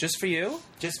 yeah. Just for you?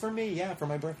 Just for me, yeah, for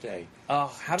my birthday. Oh,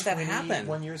 how did that happen?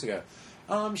 21 years ago.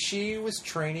 She was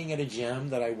training at a gym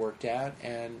that I worked at,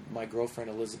 and my girlfriend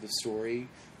Elizabeth Story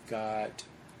got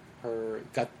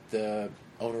the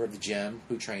owner of the gym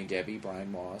who trained Debbie,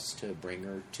 Brian Moss, to bring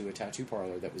her to a tattoo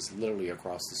parlor that was literally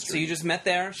across the street. So you just met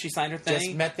there? She signed her thing?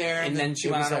 Just met there, and then she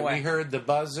went on her way. We heard the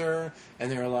buzzer,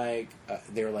 and they were like,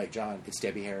 John, it's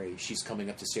Debbie Harry. She's coming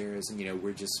up the stairs, and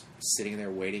we're just sitting there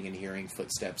waiting and hearing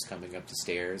footsteps coming up the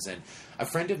stairs. And a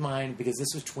friend of mine, because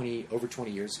this was over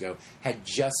 20 years ago, had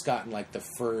just gotten like the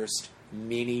first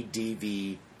mini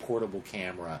DV portable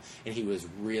camera, and he was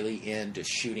really into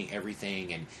shooting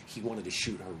everything, and he wanted to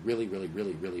shoot her really, really,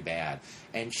 really, really bad,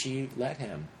 and she let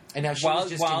him. And now she was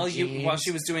just while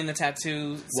she was doing the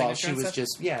tattoo signature, while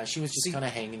she was just kind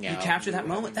of hanging out. You captured that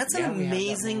moment. That's an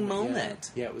amazing moment.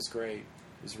 Yeah, it was great.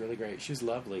 It was really great. She was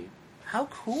lovely. How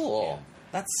cool! Yeah.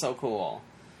 That's so cool.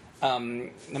 Let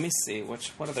me see.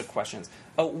 What other questions?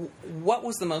 Oh,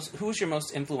 who was your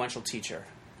most influential teacher?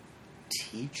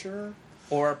 Teacher?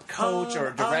 Or coach,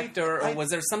 or director, or was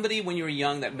there somebody when you were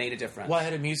young that made a difference? Well, I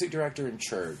had a music director in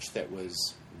church that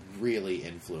was really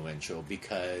influential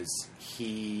because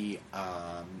he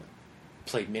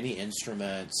played many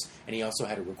instruments, and he also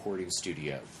had a recording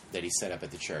studio that he set up at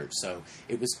the church. So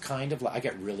it was kind of like, I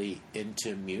got really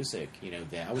into music,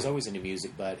 then. I was always into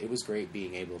music, but it was great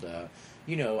being able to,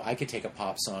 I could take a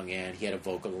pop song in. He had a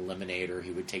vocal eliminator.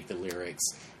 He would take the lyrics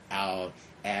out,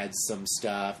 add some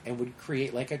stuff, and would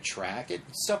create like a track.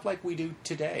 Stuff like we do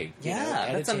today.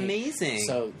 That's amazing.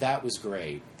 So that was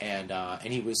great. And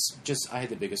he was just, I had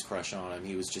the biggest crush on him.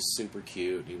 He was just super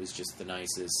cute. He was just the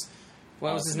nicest.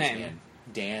 What was his name? Man.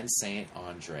 Dan St.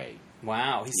 Andre.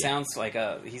 Wow, he sounds like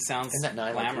Isn't that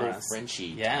nice, like a little Frenchy?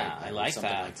 Yeah, type, I like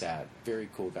something that. like that. Very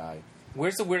cool guy.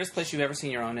 Where's the weirdest place you've ever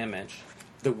seen your own image?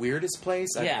 The weirdest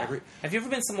place? Have you ever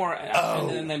been somewhere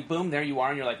and then boom, there you are,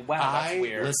 and you're like, wow, that's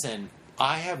weird. Listen,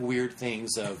 I have weird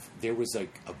things there was a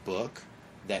book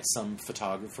that some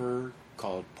photographer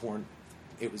called pornography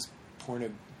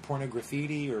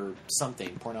or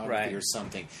something, pornography or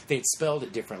something. They had spelled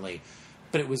it differently.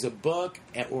 But it was a book,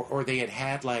 or they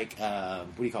had like,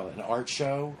 what do you call it, an art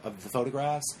show of the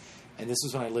photographs. And this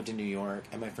was when I lived in New York,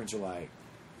 and my friends were like,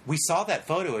 we saw that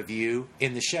photo of you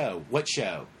in the show. What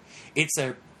show? It's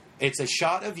a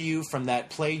shot of you from that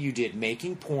play you did,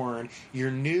 Making Porn.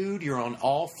 You're nude. You're on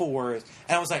all fours.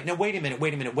 And I was like, no, wait a minute.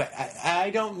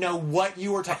 I don't know what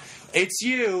you were talking. It's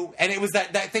you. And it was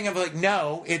that thing of like,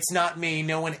 no, it's not me.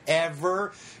 No one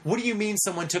ever. What do you mean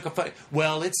someone took a photo?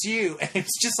 Well, it's you. And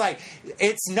it's just like,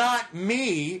 it's not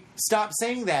me. Stop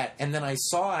saying that. And then I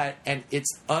saw it, and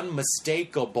it's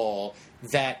unmistakable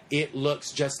that it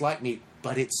looks just like me,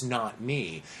 but it's not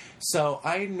me. So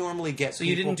I normally get. So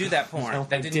you didn't do that porn? No,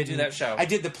 that didn't do that show? I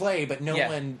did the play, but no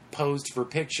one posed for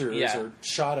pictures or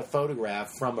shot a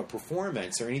photograph from a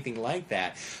performance or anything like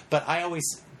that. But I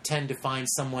always tend to find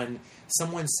someone.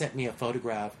 Someone sent me a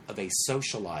photograph of a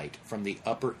socialite from the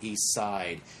Upper East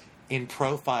Side in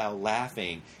profile,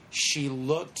 laughing. She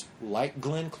looked like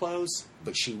Glenn Close,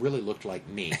 but she really looked like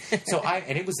me.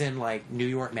 And it was in like New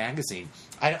York Magazine.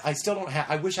 I still don't have.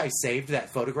 I wish I saved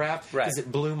that photograph because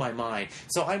it blew my mind.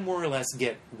 So I more or less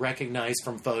get recognized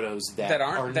from photos that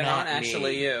aren't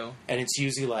actually me. you. And it's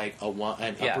usually like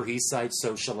an Upper East Side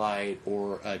socialite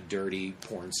or a dirty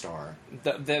porn star.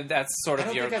 That's sort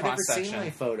of your cross section. I don't think I've ever seen my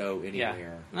photo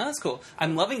anywhere. Yeah. No, that's cool.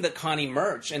 I'm loving the Connie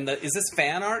merch. And is this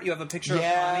fan art? You have a picture of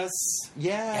Connie?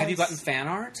 Yes. Have you gotten fan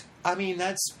art? I mean,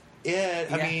 that's it.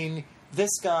 Yeah. I mean,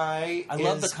 this guy. I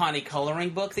love the Connie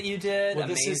coloring book that you did. Well,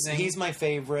 amazing. He's my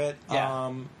favorite.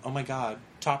 Yeah. Oh my God,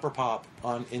 Topper Pop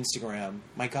on Instagram.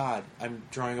 My God, I'm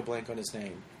drawing a blank on his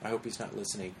name. I hope he's not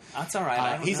listening. That's all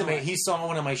right. He's amazing. He saw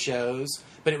one of my shows,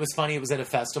 but it was funny. It was at a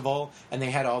festival, and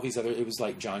they had all these other. It was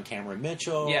like John Cameron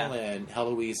Mitchell and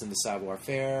Heloise and the Savoir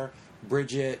Faire,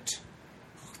 Bridget,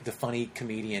 the funny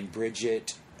comedian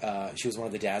Bridget. She was one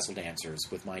of the Dazzle dancers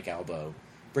with Mike Albo.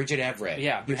 Bridget Everett.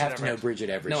 Yeah, you have to know Bridget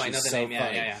Everett. No, She's I know the so name.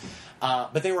 Funny. Yeah.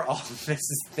 But they were all this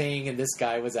thing, and this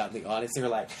guy was out in the audience. They were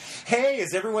like, "Hey,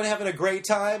 is everyone having a great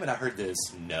time?" And I heard this,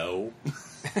 "No."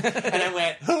 And I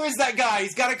went, "Who is that guy?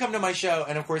 He's got to come to my show."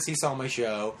 And of course, he saw my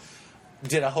show.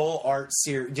 Did a whole art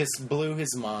series, just blew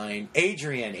his mind.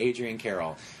 Adrian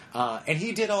Carroll. And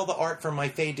he did all the art for my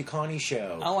Fade to Connie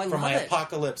show. Oh, I love it. For my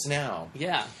Apocalypse Now.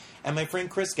 Yeah. And my friend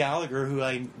Chris Gallagher,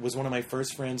 who was one of my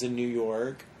first friends in New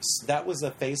York, that was a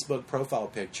Facebook profile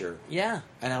picture. Yeah.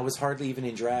 And I was hardly even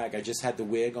in drag. I just had the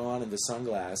wig on and the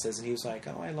sunglasses. And he was like,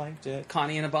 "Oh, I liked it."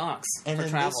 Connie in a box and for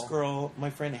then travel. This girl,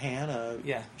 my friend Hannah,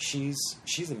 yeah, she's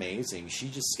amazing. She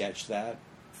just sketched that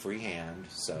freehand.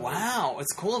 So wow,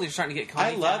 it's cool that you're starting to get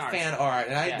Connie. I love fan art,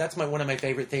 and that's one of my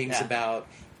favorite things Yeah. about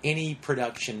any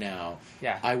production now.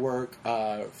 Yeah. I work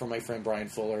for my friend Brian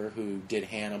Fuller, who did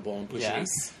Hannibal and pushing.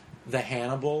 Yes. The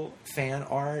Hannibal fan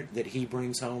art that he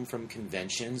brings home from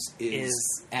conventions is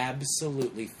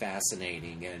absolutely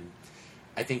fascinating, and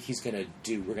I think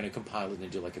we're going to compile it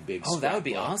and do like a big Oh, that would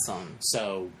be scrapbook. awesome.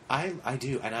 So I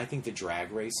do, and I think the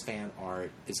Drag Race fan art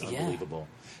is unbelievable.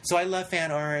 So I love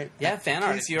fan art. Yeah, fan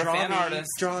art. If you're a fan artist,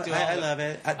 I love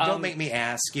it. Don't make me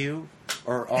ask you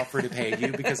or offer to pay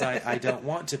you because I don't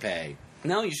want to pay.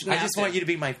 No, you shouldn't. I just want you to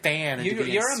be my fan and to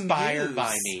be inspired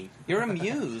by me. You're a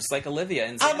muse, like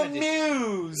Olivia. I'm a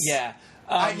muse. Yeah.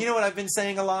 You know what I've been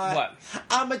saying a lot? What?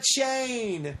 I'm a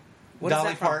chain.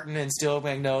 Dolly Parton and Steel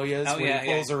Magnolias, when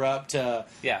he pulls her up to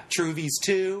Truvies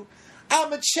 2.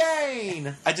 I'm a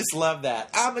chain. I just love that.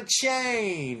 I'm a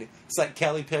chain. It's like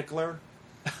Kelly Pickler.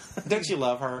 Don't you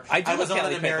love her? I was on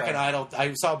Kelly an American Pickler. Idol.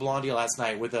 I saw Blondie last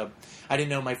night I didn't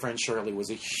know my friend Shirley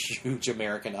was a huge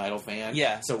American Idol fan.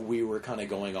 Yeah. So we were kind of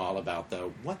going all about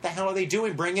what the hell are they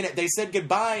doing? Bringing it. They said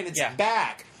goodbye and it's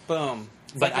back. Boom.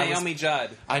 But like Naomi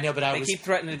Judd. I know, but they keep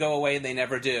threatening to go away and they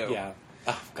never do. Yeah.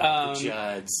 Oh, God, the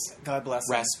Judds. God bless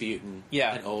them. Rasputin.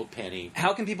 Yeah. And Old Penny.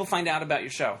 How can people find out about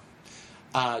your show?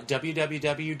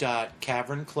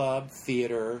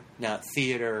 www.cavernclubtheater, now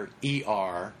theater,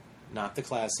 ER, not the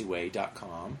classy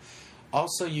way.com.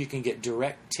 Also, you can get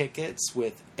direct tickets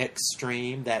with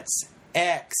Extreme. That's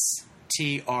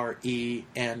XTREME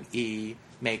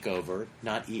makeover,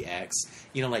 not EX.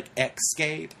 You know, like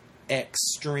Escape,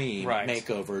 Extreme Right.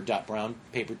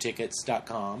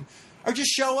 makeover.brownpapertickets.com. Or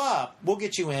just show up. We'll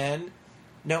get you in.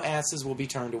 No asses will be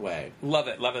turned away. Love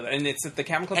it. And it's at the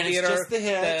Cavern Club And it's Theater. just the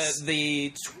hits.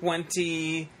 The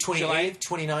 28th, 28th,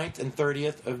 29th, and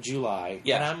 30th of July.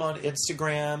 Yeah. And I'm on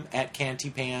Instagram at Canty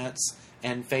Pants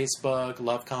and Facebook.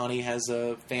 Love Connie has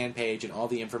a fan page, and all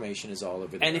the information is all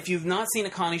over there. And if you've not seen a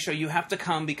Connie show, you have to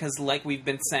come because, like we've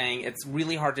been saying, it's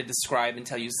really hard to describe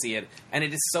until you see it. And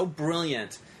it is so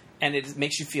brilliant, and it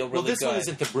makes you feel really well, this good. one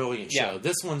isn't the brilliant show. Yeah.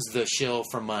 This one's the shill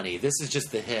for money. This is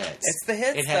just the hits. It's the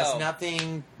hits, It has though.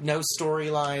 nothing, no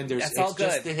storyline. That's all it's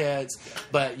just good. the hits.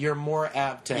 But you're more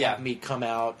apt to Yeah. have me come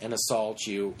out and assault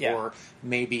you, Yeah. or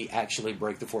maybe actually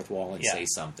break the fourth wall and Yeah. say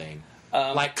something.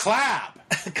 Like clap!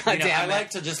 God damn I it.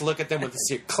 like to just look at them with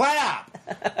a clap!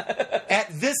 At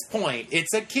this point,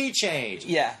 it's a key change.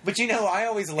 Yeah. But I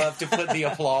always love to put the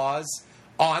applause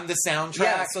on the soundtrack.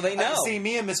 Yeah, so they know. See,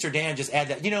 me and Mr. Dan just add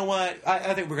that. You know what?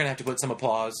 I think we're going to have to put some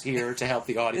applause here to help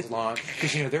the audience along.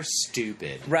 Because, they're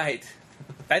stupid. Right.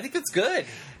 I think that's good.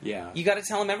 Yeah. You got to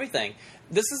tell them everything.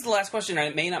 This is the last question, and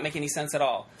it may not make any sense at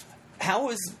all. How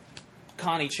has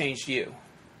Connie changed you?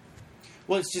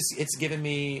 Well, it's given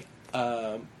me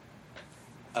a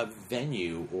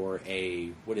venue, or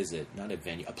what is it? Not a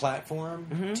venue, a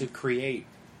platform to create.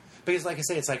 Because, like I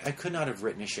say, it's like I could not have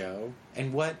written a show.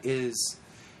 And what is,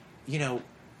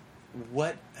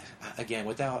 again,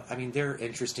 without, they're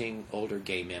interesting older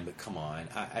gay men, but come on.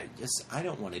 I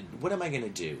don't want to, what am I going to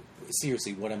do?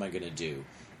 Seriously, what am I going to do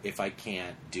if I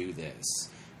can't do this?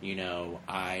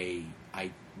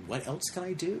 What else can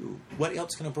I do? What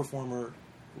else can a performer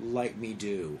like me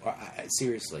do?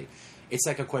 Seriously, it's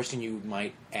like a question you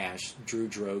might ask Drew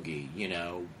Droege.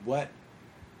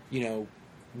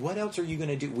 What else are you going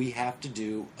to do? We have to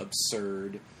do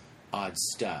absurd, odd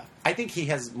stuff. I think he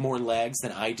has more legs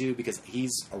than I do because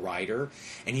he's a writer,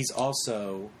 and he's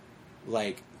also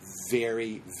like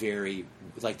very, very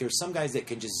like. There's some guys that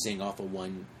can just zing off a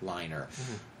one-liner.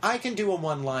 Mm-hmm. I can do a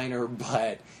one-liner,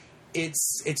 but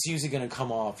it's usually going to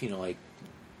come off, like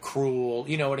cruel.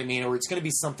 You know what I mean? Or it's going to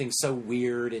be something so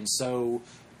weird and so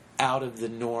out of the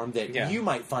norm that you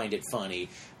might find it funny,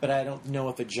 but I don't know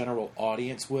if a general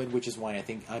audience would, which is why I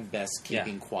think I'm best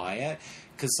keeping quiet.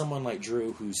 Because someone like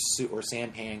Drew, or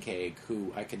Sam Pancake,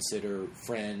 who I consider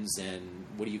friends and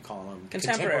what do you call them?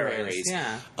 Contemporaries.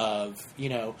 Of,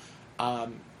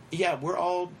 we're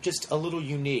all just a little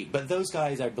unique. But those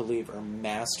guys, I believe, are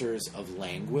masters of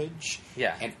language.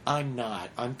 Yeah. And I'm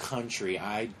not. I'm country.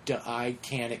 I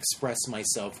can't express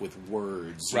myself with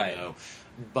words, right. you know.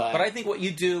 But I think what you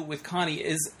do with Connie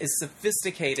is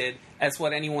sophisticated as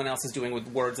what anyone else is doing with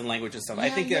words and language and stuff. I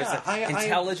think there's an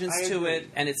intelligence to it,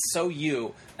 and it's so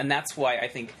you, and that's why I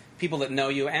think people that know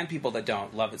you and people that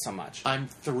don't love it so much. I'm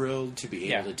thrilled to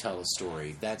be able to tell a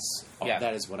story. That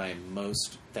is what I am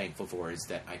most thankful for, is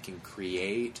that I can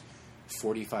create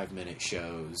 45-minute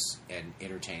shows and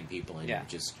entertain people and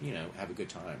just, have a good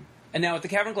time. And now at the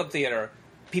Cavern Club Theater,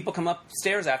 people come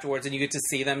upstairs afterwards and you get to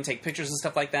see them, take pictures and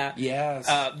stuff like that. Yes.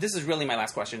 This is really my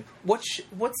last question. What's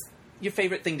your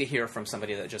favorite thing to hear from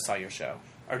somebody that just saw your show?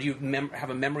 Or do you have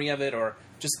a memory of it, or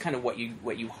just kind of what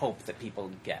you hope that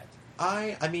people get?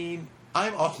 I'm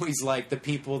always like the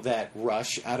people that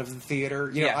rush out of the theater.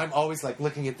 I'm always like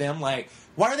looking at them like,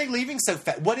 why are they leaving so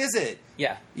fast? What is it?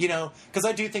 Yeah. Because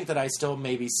I do think that I still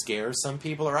maybe scare some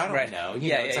people, or I don't know.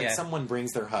 It's like someone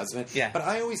brings their husband. Yeah. But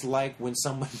I always like when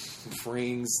someone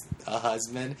brings a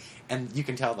husband, and you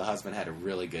can tell the husband had a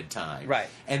really good time. Right.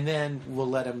 And then will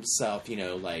let himself,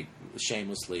 like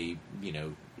shamelessly,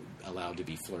 allowed to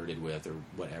be flirted with or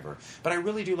whatever. But I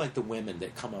really do like the women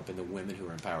that come up and the women who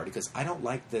are empowered, because I don't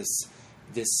like this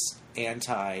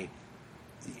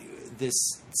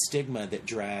stigma that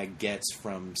drag gets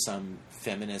from some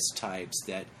feminist types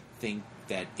that think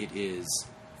that it is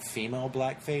female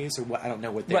blackface, or what, I don't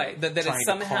know what they're that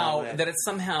it's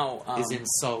somehow is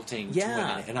insulting to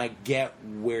women. And I get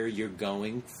where you're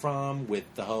going from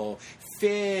with the whole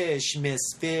fish, Miss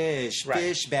Fish,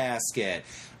 fish basket.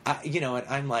 And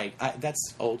I'm like,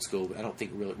 that's old school. I don't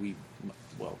think really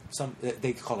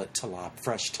they call it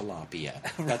fresh tilapia.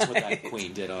 That's what that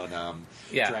queen did on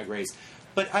Drag Race.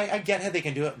 But I get how they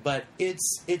can do it, but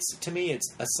it's to me,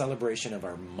 it's a celebration of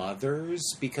our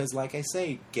mothers, because, like I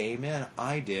say, gay men,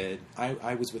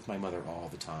 I was with my mother all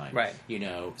the time. Right. You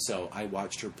know, so I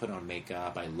watched her put on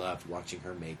makeup. I loved watching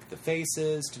her make the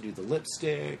faces, to do the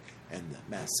lipstick and the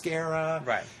mascara.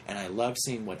 Right. And I loved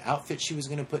seeing what outfit she was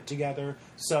going to put together.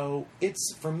 So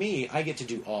it's, for me, I get to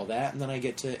do all that, and then I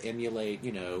get to emulate,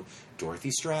 you know,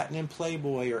 Dorothy Stratton in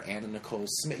Playboy, or Anna Nicole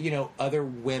Smith, you know, other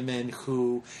women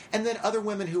who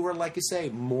are, like you say,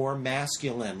 more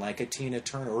masculine, like a Tina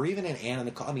Turner, or even an Anna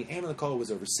Nicole. I mean, Anna Nicole was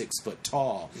over 6 foot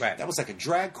tall. Right. That was like a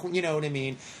drag queen, you know what I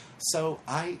mean? So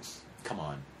come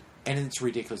on. And it's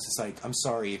ridiculous. It's like, I'm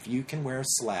sorry, if you can wear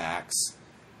slacks,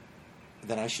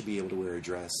 then I should be able to wear a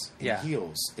dress and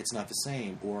heels. It's not the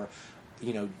same. Or,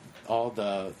 you know, all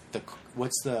the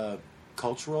what's the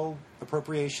cultural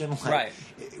appropriation? Like, right.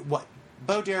 What?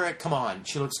 Bo Derek, come on.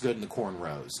 She looks good in the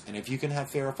cornrows. And if you can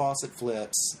have Farrah Fawcett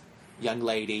flips, young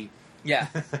lady. Yeah.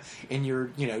 And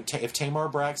if Tamar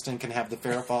Braxton can have the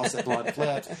Farrah Fawcett blonde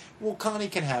flips, well, Connie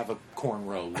can have a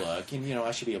cornrow look. And, you know,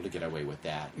 I should be able to get away with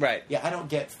that. Right. Yeah, I don't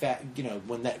get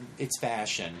when it's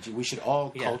fashion. We should all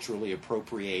culturally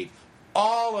appropriate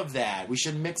all of that. We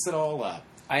should mix it all up.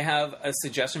 I have a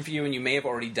suggestion for you, and you may have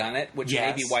already done it, which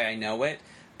may be why I know it.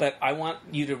 But I want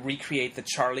you to recreate the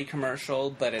Charlie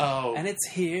commercial, and it's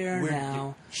here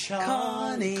now.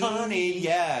 Connie,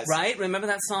 yes. Right? Remember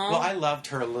that song? Well, I loved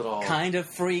her little... Kind of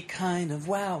freak, kind of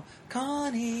wow,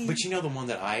 Connie. But you know the one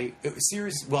that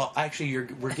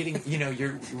we're getting, you know,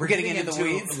 we're getting into the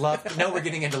weeds? We're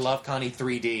getting into Love Connie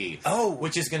 3D. Oh.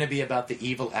 Which is going to be about the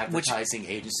evil advertising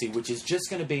agency, which is just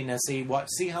going to be, now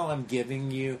see how I'm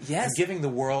giving you... Yes. I'm giving the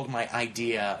world my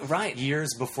idea right.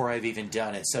 years before I've even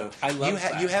done it. So I love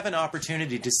that. You have an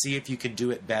opportunity to see if you can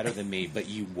do it better than me, but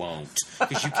you won't,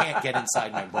 because you can't get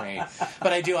inside my brain.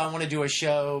 But I want to do a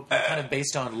show kind of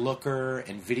based on Looker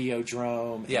and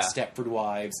Videodrome and Stepford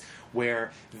Wives,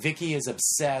 where Vicky is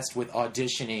obsessed with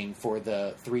auditioning for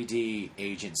the 3D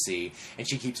agency, and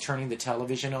she keeps turning the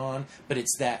television on, but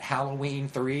it's that Halloween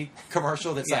 3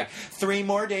 commercial that's like, 3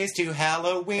 more days to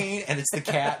Halloween, and it's the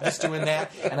cat just doing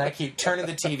that, and I keep turning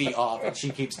the TV off, and she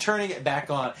keeps turning it back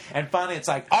on, and finally it's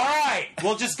like, all right,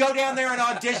 we'll just go down there and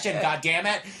audition,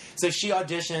 goddammit. So she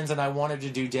auditions, and I wanted to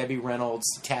do Debbie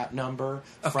Reynolds' tap number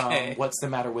from What's the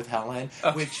Matter with Helen,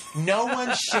 which no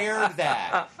one shared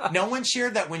that. No one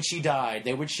shared that when she died.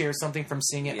 They would share something from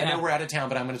Seeing It. I know we're out of town,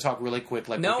 but I'm going to talk really quick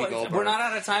like Whoopi Goldberg. We're not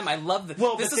out of time. I love this.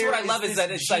 Well, this is what I love is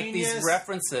that it's like these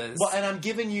references. Well, and I'm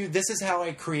giving you, this is how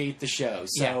I create the show.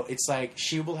 So it's like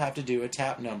she will have to do a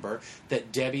tap number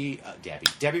that Debbie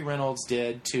Reynolds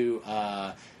did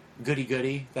to... Goody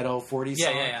Goody, that old 40s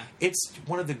song. Yeah. It's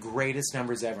one of the greatest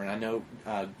numbers ever, and I know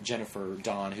Jennifer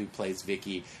Dawn, who plays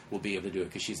Vicky, will be able to do it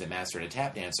because she's a master at a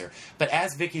tap dancer. But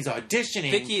as Vicky's auditioning...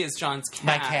 Vicky is John's cat.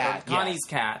 My cat, Connie's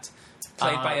cat,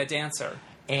 played by a dancer.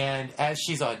 And as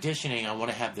she's auditioning, I want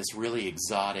to have this really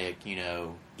exotic, you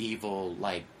know, evil,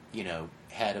 like, you know,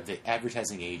 head of the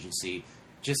advertising agency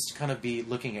just kind of be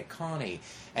looking at Connie,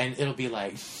 and it'll be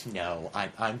like, no,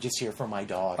 I'm just here for my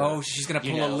daughter. Oh, she's going to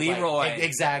pull a Leroy. Like,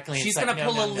 exactly. She's going to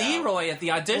pull a Leroy at the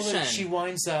audition. Well, she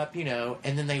winds up, you know,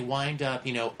 and then they wind up,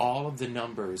 you know, all of the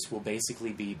numbers will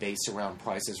basically be based around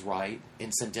Price is Right,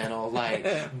 incidental, like,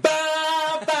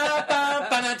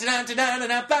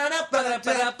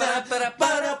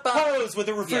 pose with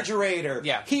a refrigerator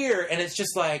here, and it's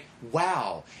just like,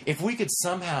 wow, if we could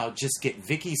somehow just get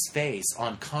Vicky's face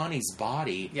on Connie's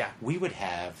body, we would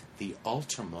have the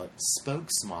ultimate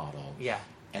spokesmodel. Yeah.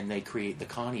 And they create the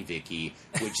Connie Vicky,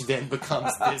 which then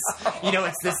becomes this, you know,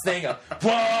 it's this thing of,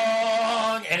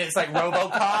 Wong! And it's like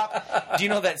RoboCop. Do you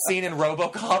know that scene in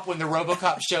RoboCop when the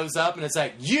RoboCop shows up and it's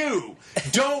like, you,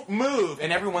 don't move.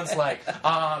 And everyone's like,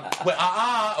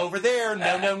 over there,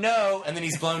 no. And then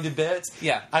he's blown to bits.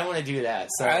 Yeah. I want to do that.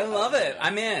 So I love it.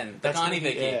 I'm in. The That's Connie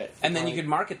Vicky. And then you could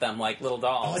market them like little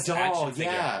dolls. Oh, a doll,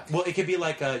 yeah. Well, it could be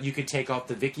like you could take off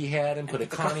the Vicky head and put a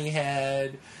Connie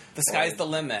head. The sky's the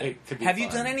limit. Have you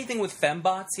done anything with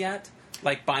fembots yet?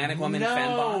 Like Bionic Woman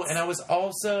fembots? No, and I was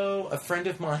also, a friend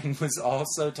of mine was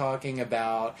also talking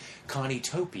about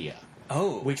Connie-topia.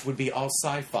 Oh. Which would be all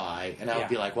sci-fi, and I would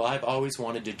be like, well, I've always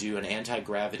wanted to do an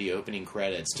anti-gravity opening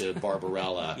credits to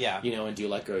Barbarella, you know, and do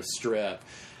like a strip.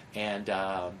 And,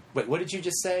 wait, what did you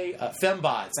just say?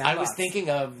 Fembots. I was thinking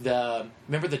of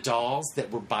remember the dolls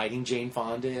that were biting Jane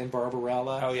Fonda and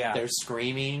Barbarella? Oh, yeah. They're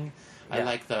screaming. I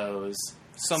like those.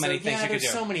 So many things you could do.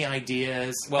 there's so many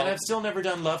ideas. Well, and I've still never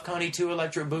done Love Connie 2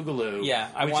 Electric Boogaloo. Yeah,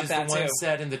 I want that which is the one too.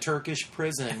 set in the Turkish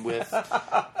prison with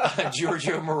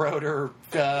Giorgio Moroder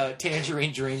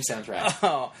Tangerine Dream soundtrack.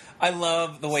 Oh, I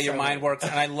love the way your So mind good. works,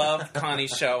 and I love Connie's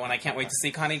show, and I can't wait to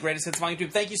see Connie Greatest Hits Volume 2.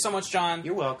 Thank you so much, John.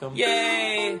 You're welcome.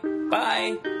 Yay!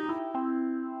 Bye!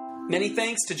 Many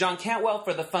thanks to John Cantwell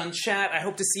for the fun chat. I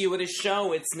hope to see you at his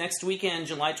show. It's next weekend,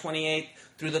 July 28th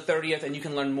through the 30th, and you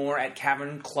can learn more at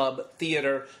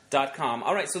cavernclubtheater.com.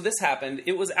 All right, so this happened.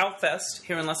 It was Outfest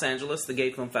here in Los Angeles, the Gay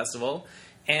Film Festival,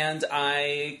 and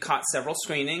I caught several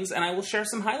screenings, and I will share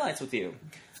some highlights with you.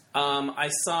 I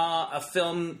saw a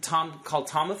film called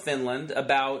Tom of Finland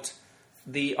about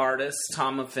the artist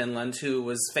Tom of Finland, who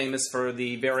was famous for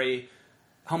the very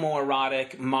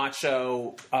homoerotic,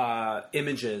 macho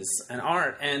images and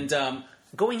art. And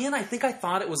going in, I think I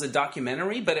thought it was a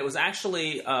documentary, but it was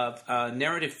actually a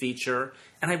narrative feature,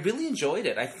 and I really enjoyed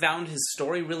it. I found his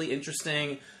story really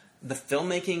interesting. The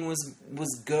filmmaking was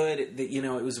good.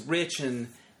 It was rich and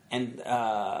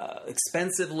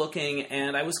expensive looking,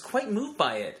 and I was quite moved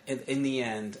by it in the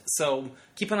end. So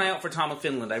keep an eye out for Tom of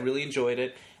Finland. I really enjoyed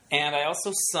it. And I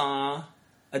also saw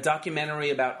a documentary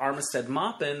about Armistead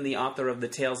Maupin, the author of the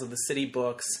Tales of the City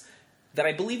books, that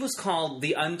I believe was called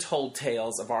The Untold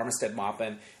Tales of Armistead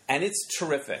Maupin, and it's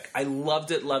terrific. I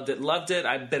loved it.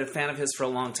 I've been a fan of his for a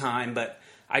long time, but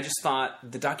I just thought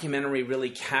the documentary really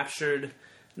captured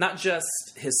not just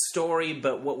his story,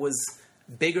 but what was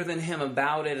bigger than him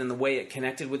about it and the way it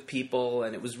connected with people,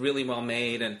 and it was really well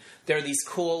made. And there are these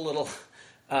cool little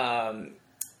kind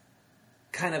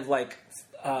of like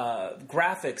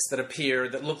graphics that appear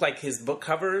that look like his book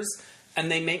covers,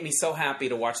 and they make me so happy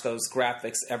to watch those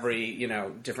graphics every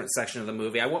different section of the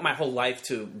movie. I want my whole life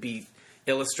to be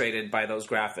illustrated by those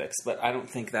graphics, but I don't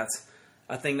think that's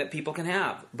a thing that people can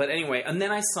have. But anyway, and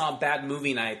then I saw Bad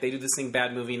Movie Night. They do this thing,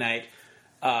 Bad Movie Night.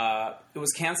 It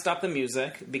was Can't Stop the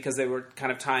Music, because they were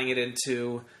kind of tying it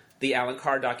into the Alan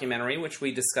Carr documentary, which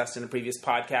we discussed in a previous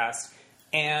podcast.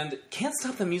 And Can't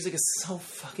Stop the Music is so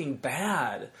fucking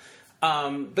bad.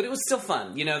 But it was still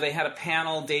fun. They had a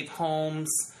panel, Dave Holmes,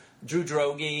 Drew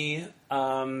Droege,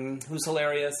 who's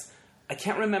hilarious. I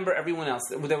can't remember everyone else.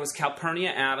 There was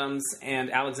Calpurnia Adams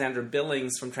and Alexandra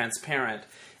Billings from Transparent.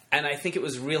 And I think it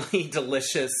was really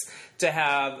delicious to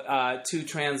have two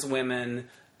trans women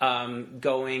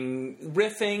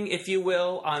riffing, if you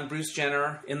will, on Bruce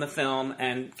Jenner in the film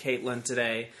and Caitlyn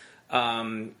today.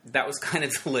 That was kind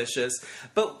of delicious.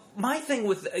 But my thing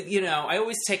with, I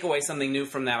always take away something new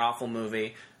from that awful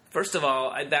movie. First of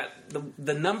all,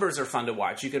 the numbers are fun to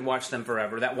watch. You could watch them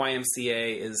forever. That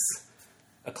YMCA is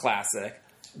a classic.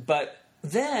 But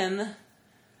then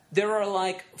there are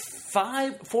like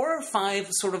 4 or 5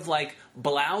 sort of like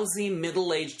blousy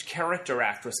middle-aged character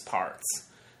actress parts.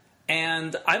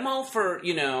 And I'm all for,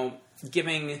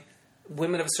 giving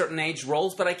women of a certain age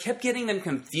roles, but I kept getting them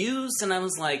confused, and I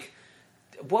was like,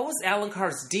 what was Alan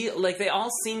Carr's deal? Like, they all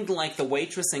seemed like the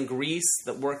waitress in Grease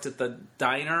that worked at the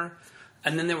diner,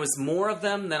 and then there was more of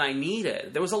them than I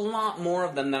needed. There was a lot more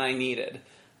of them than I needed.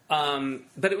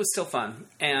 But it was still fun.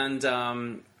 And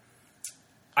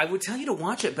I would tell you to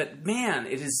watch it, but man,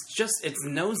 it's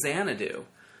no Xanadu.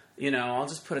 I'll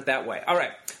just put it that way. All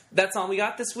right, that's all we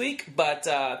got this week, but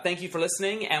thank you for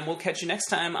listening, and we'll catch you next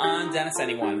time on Dennis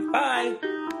Anyone.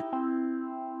 Bye!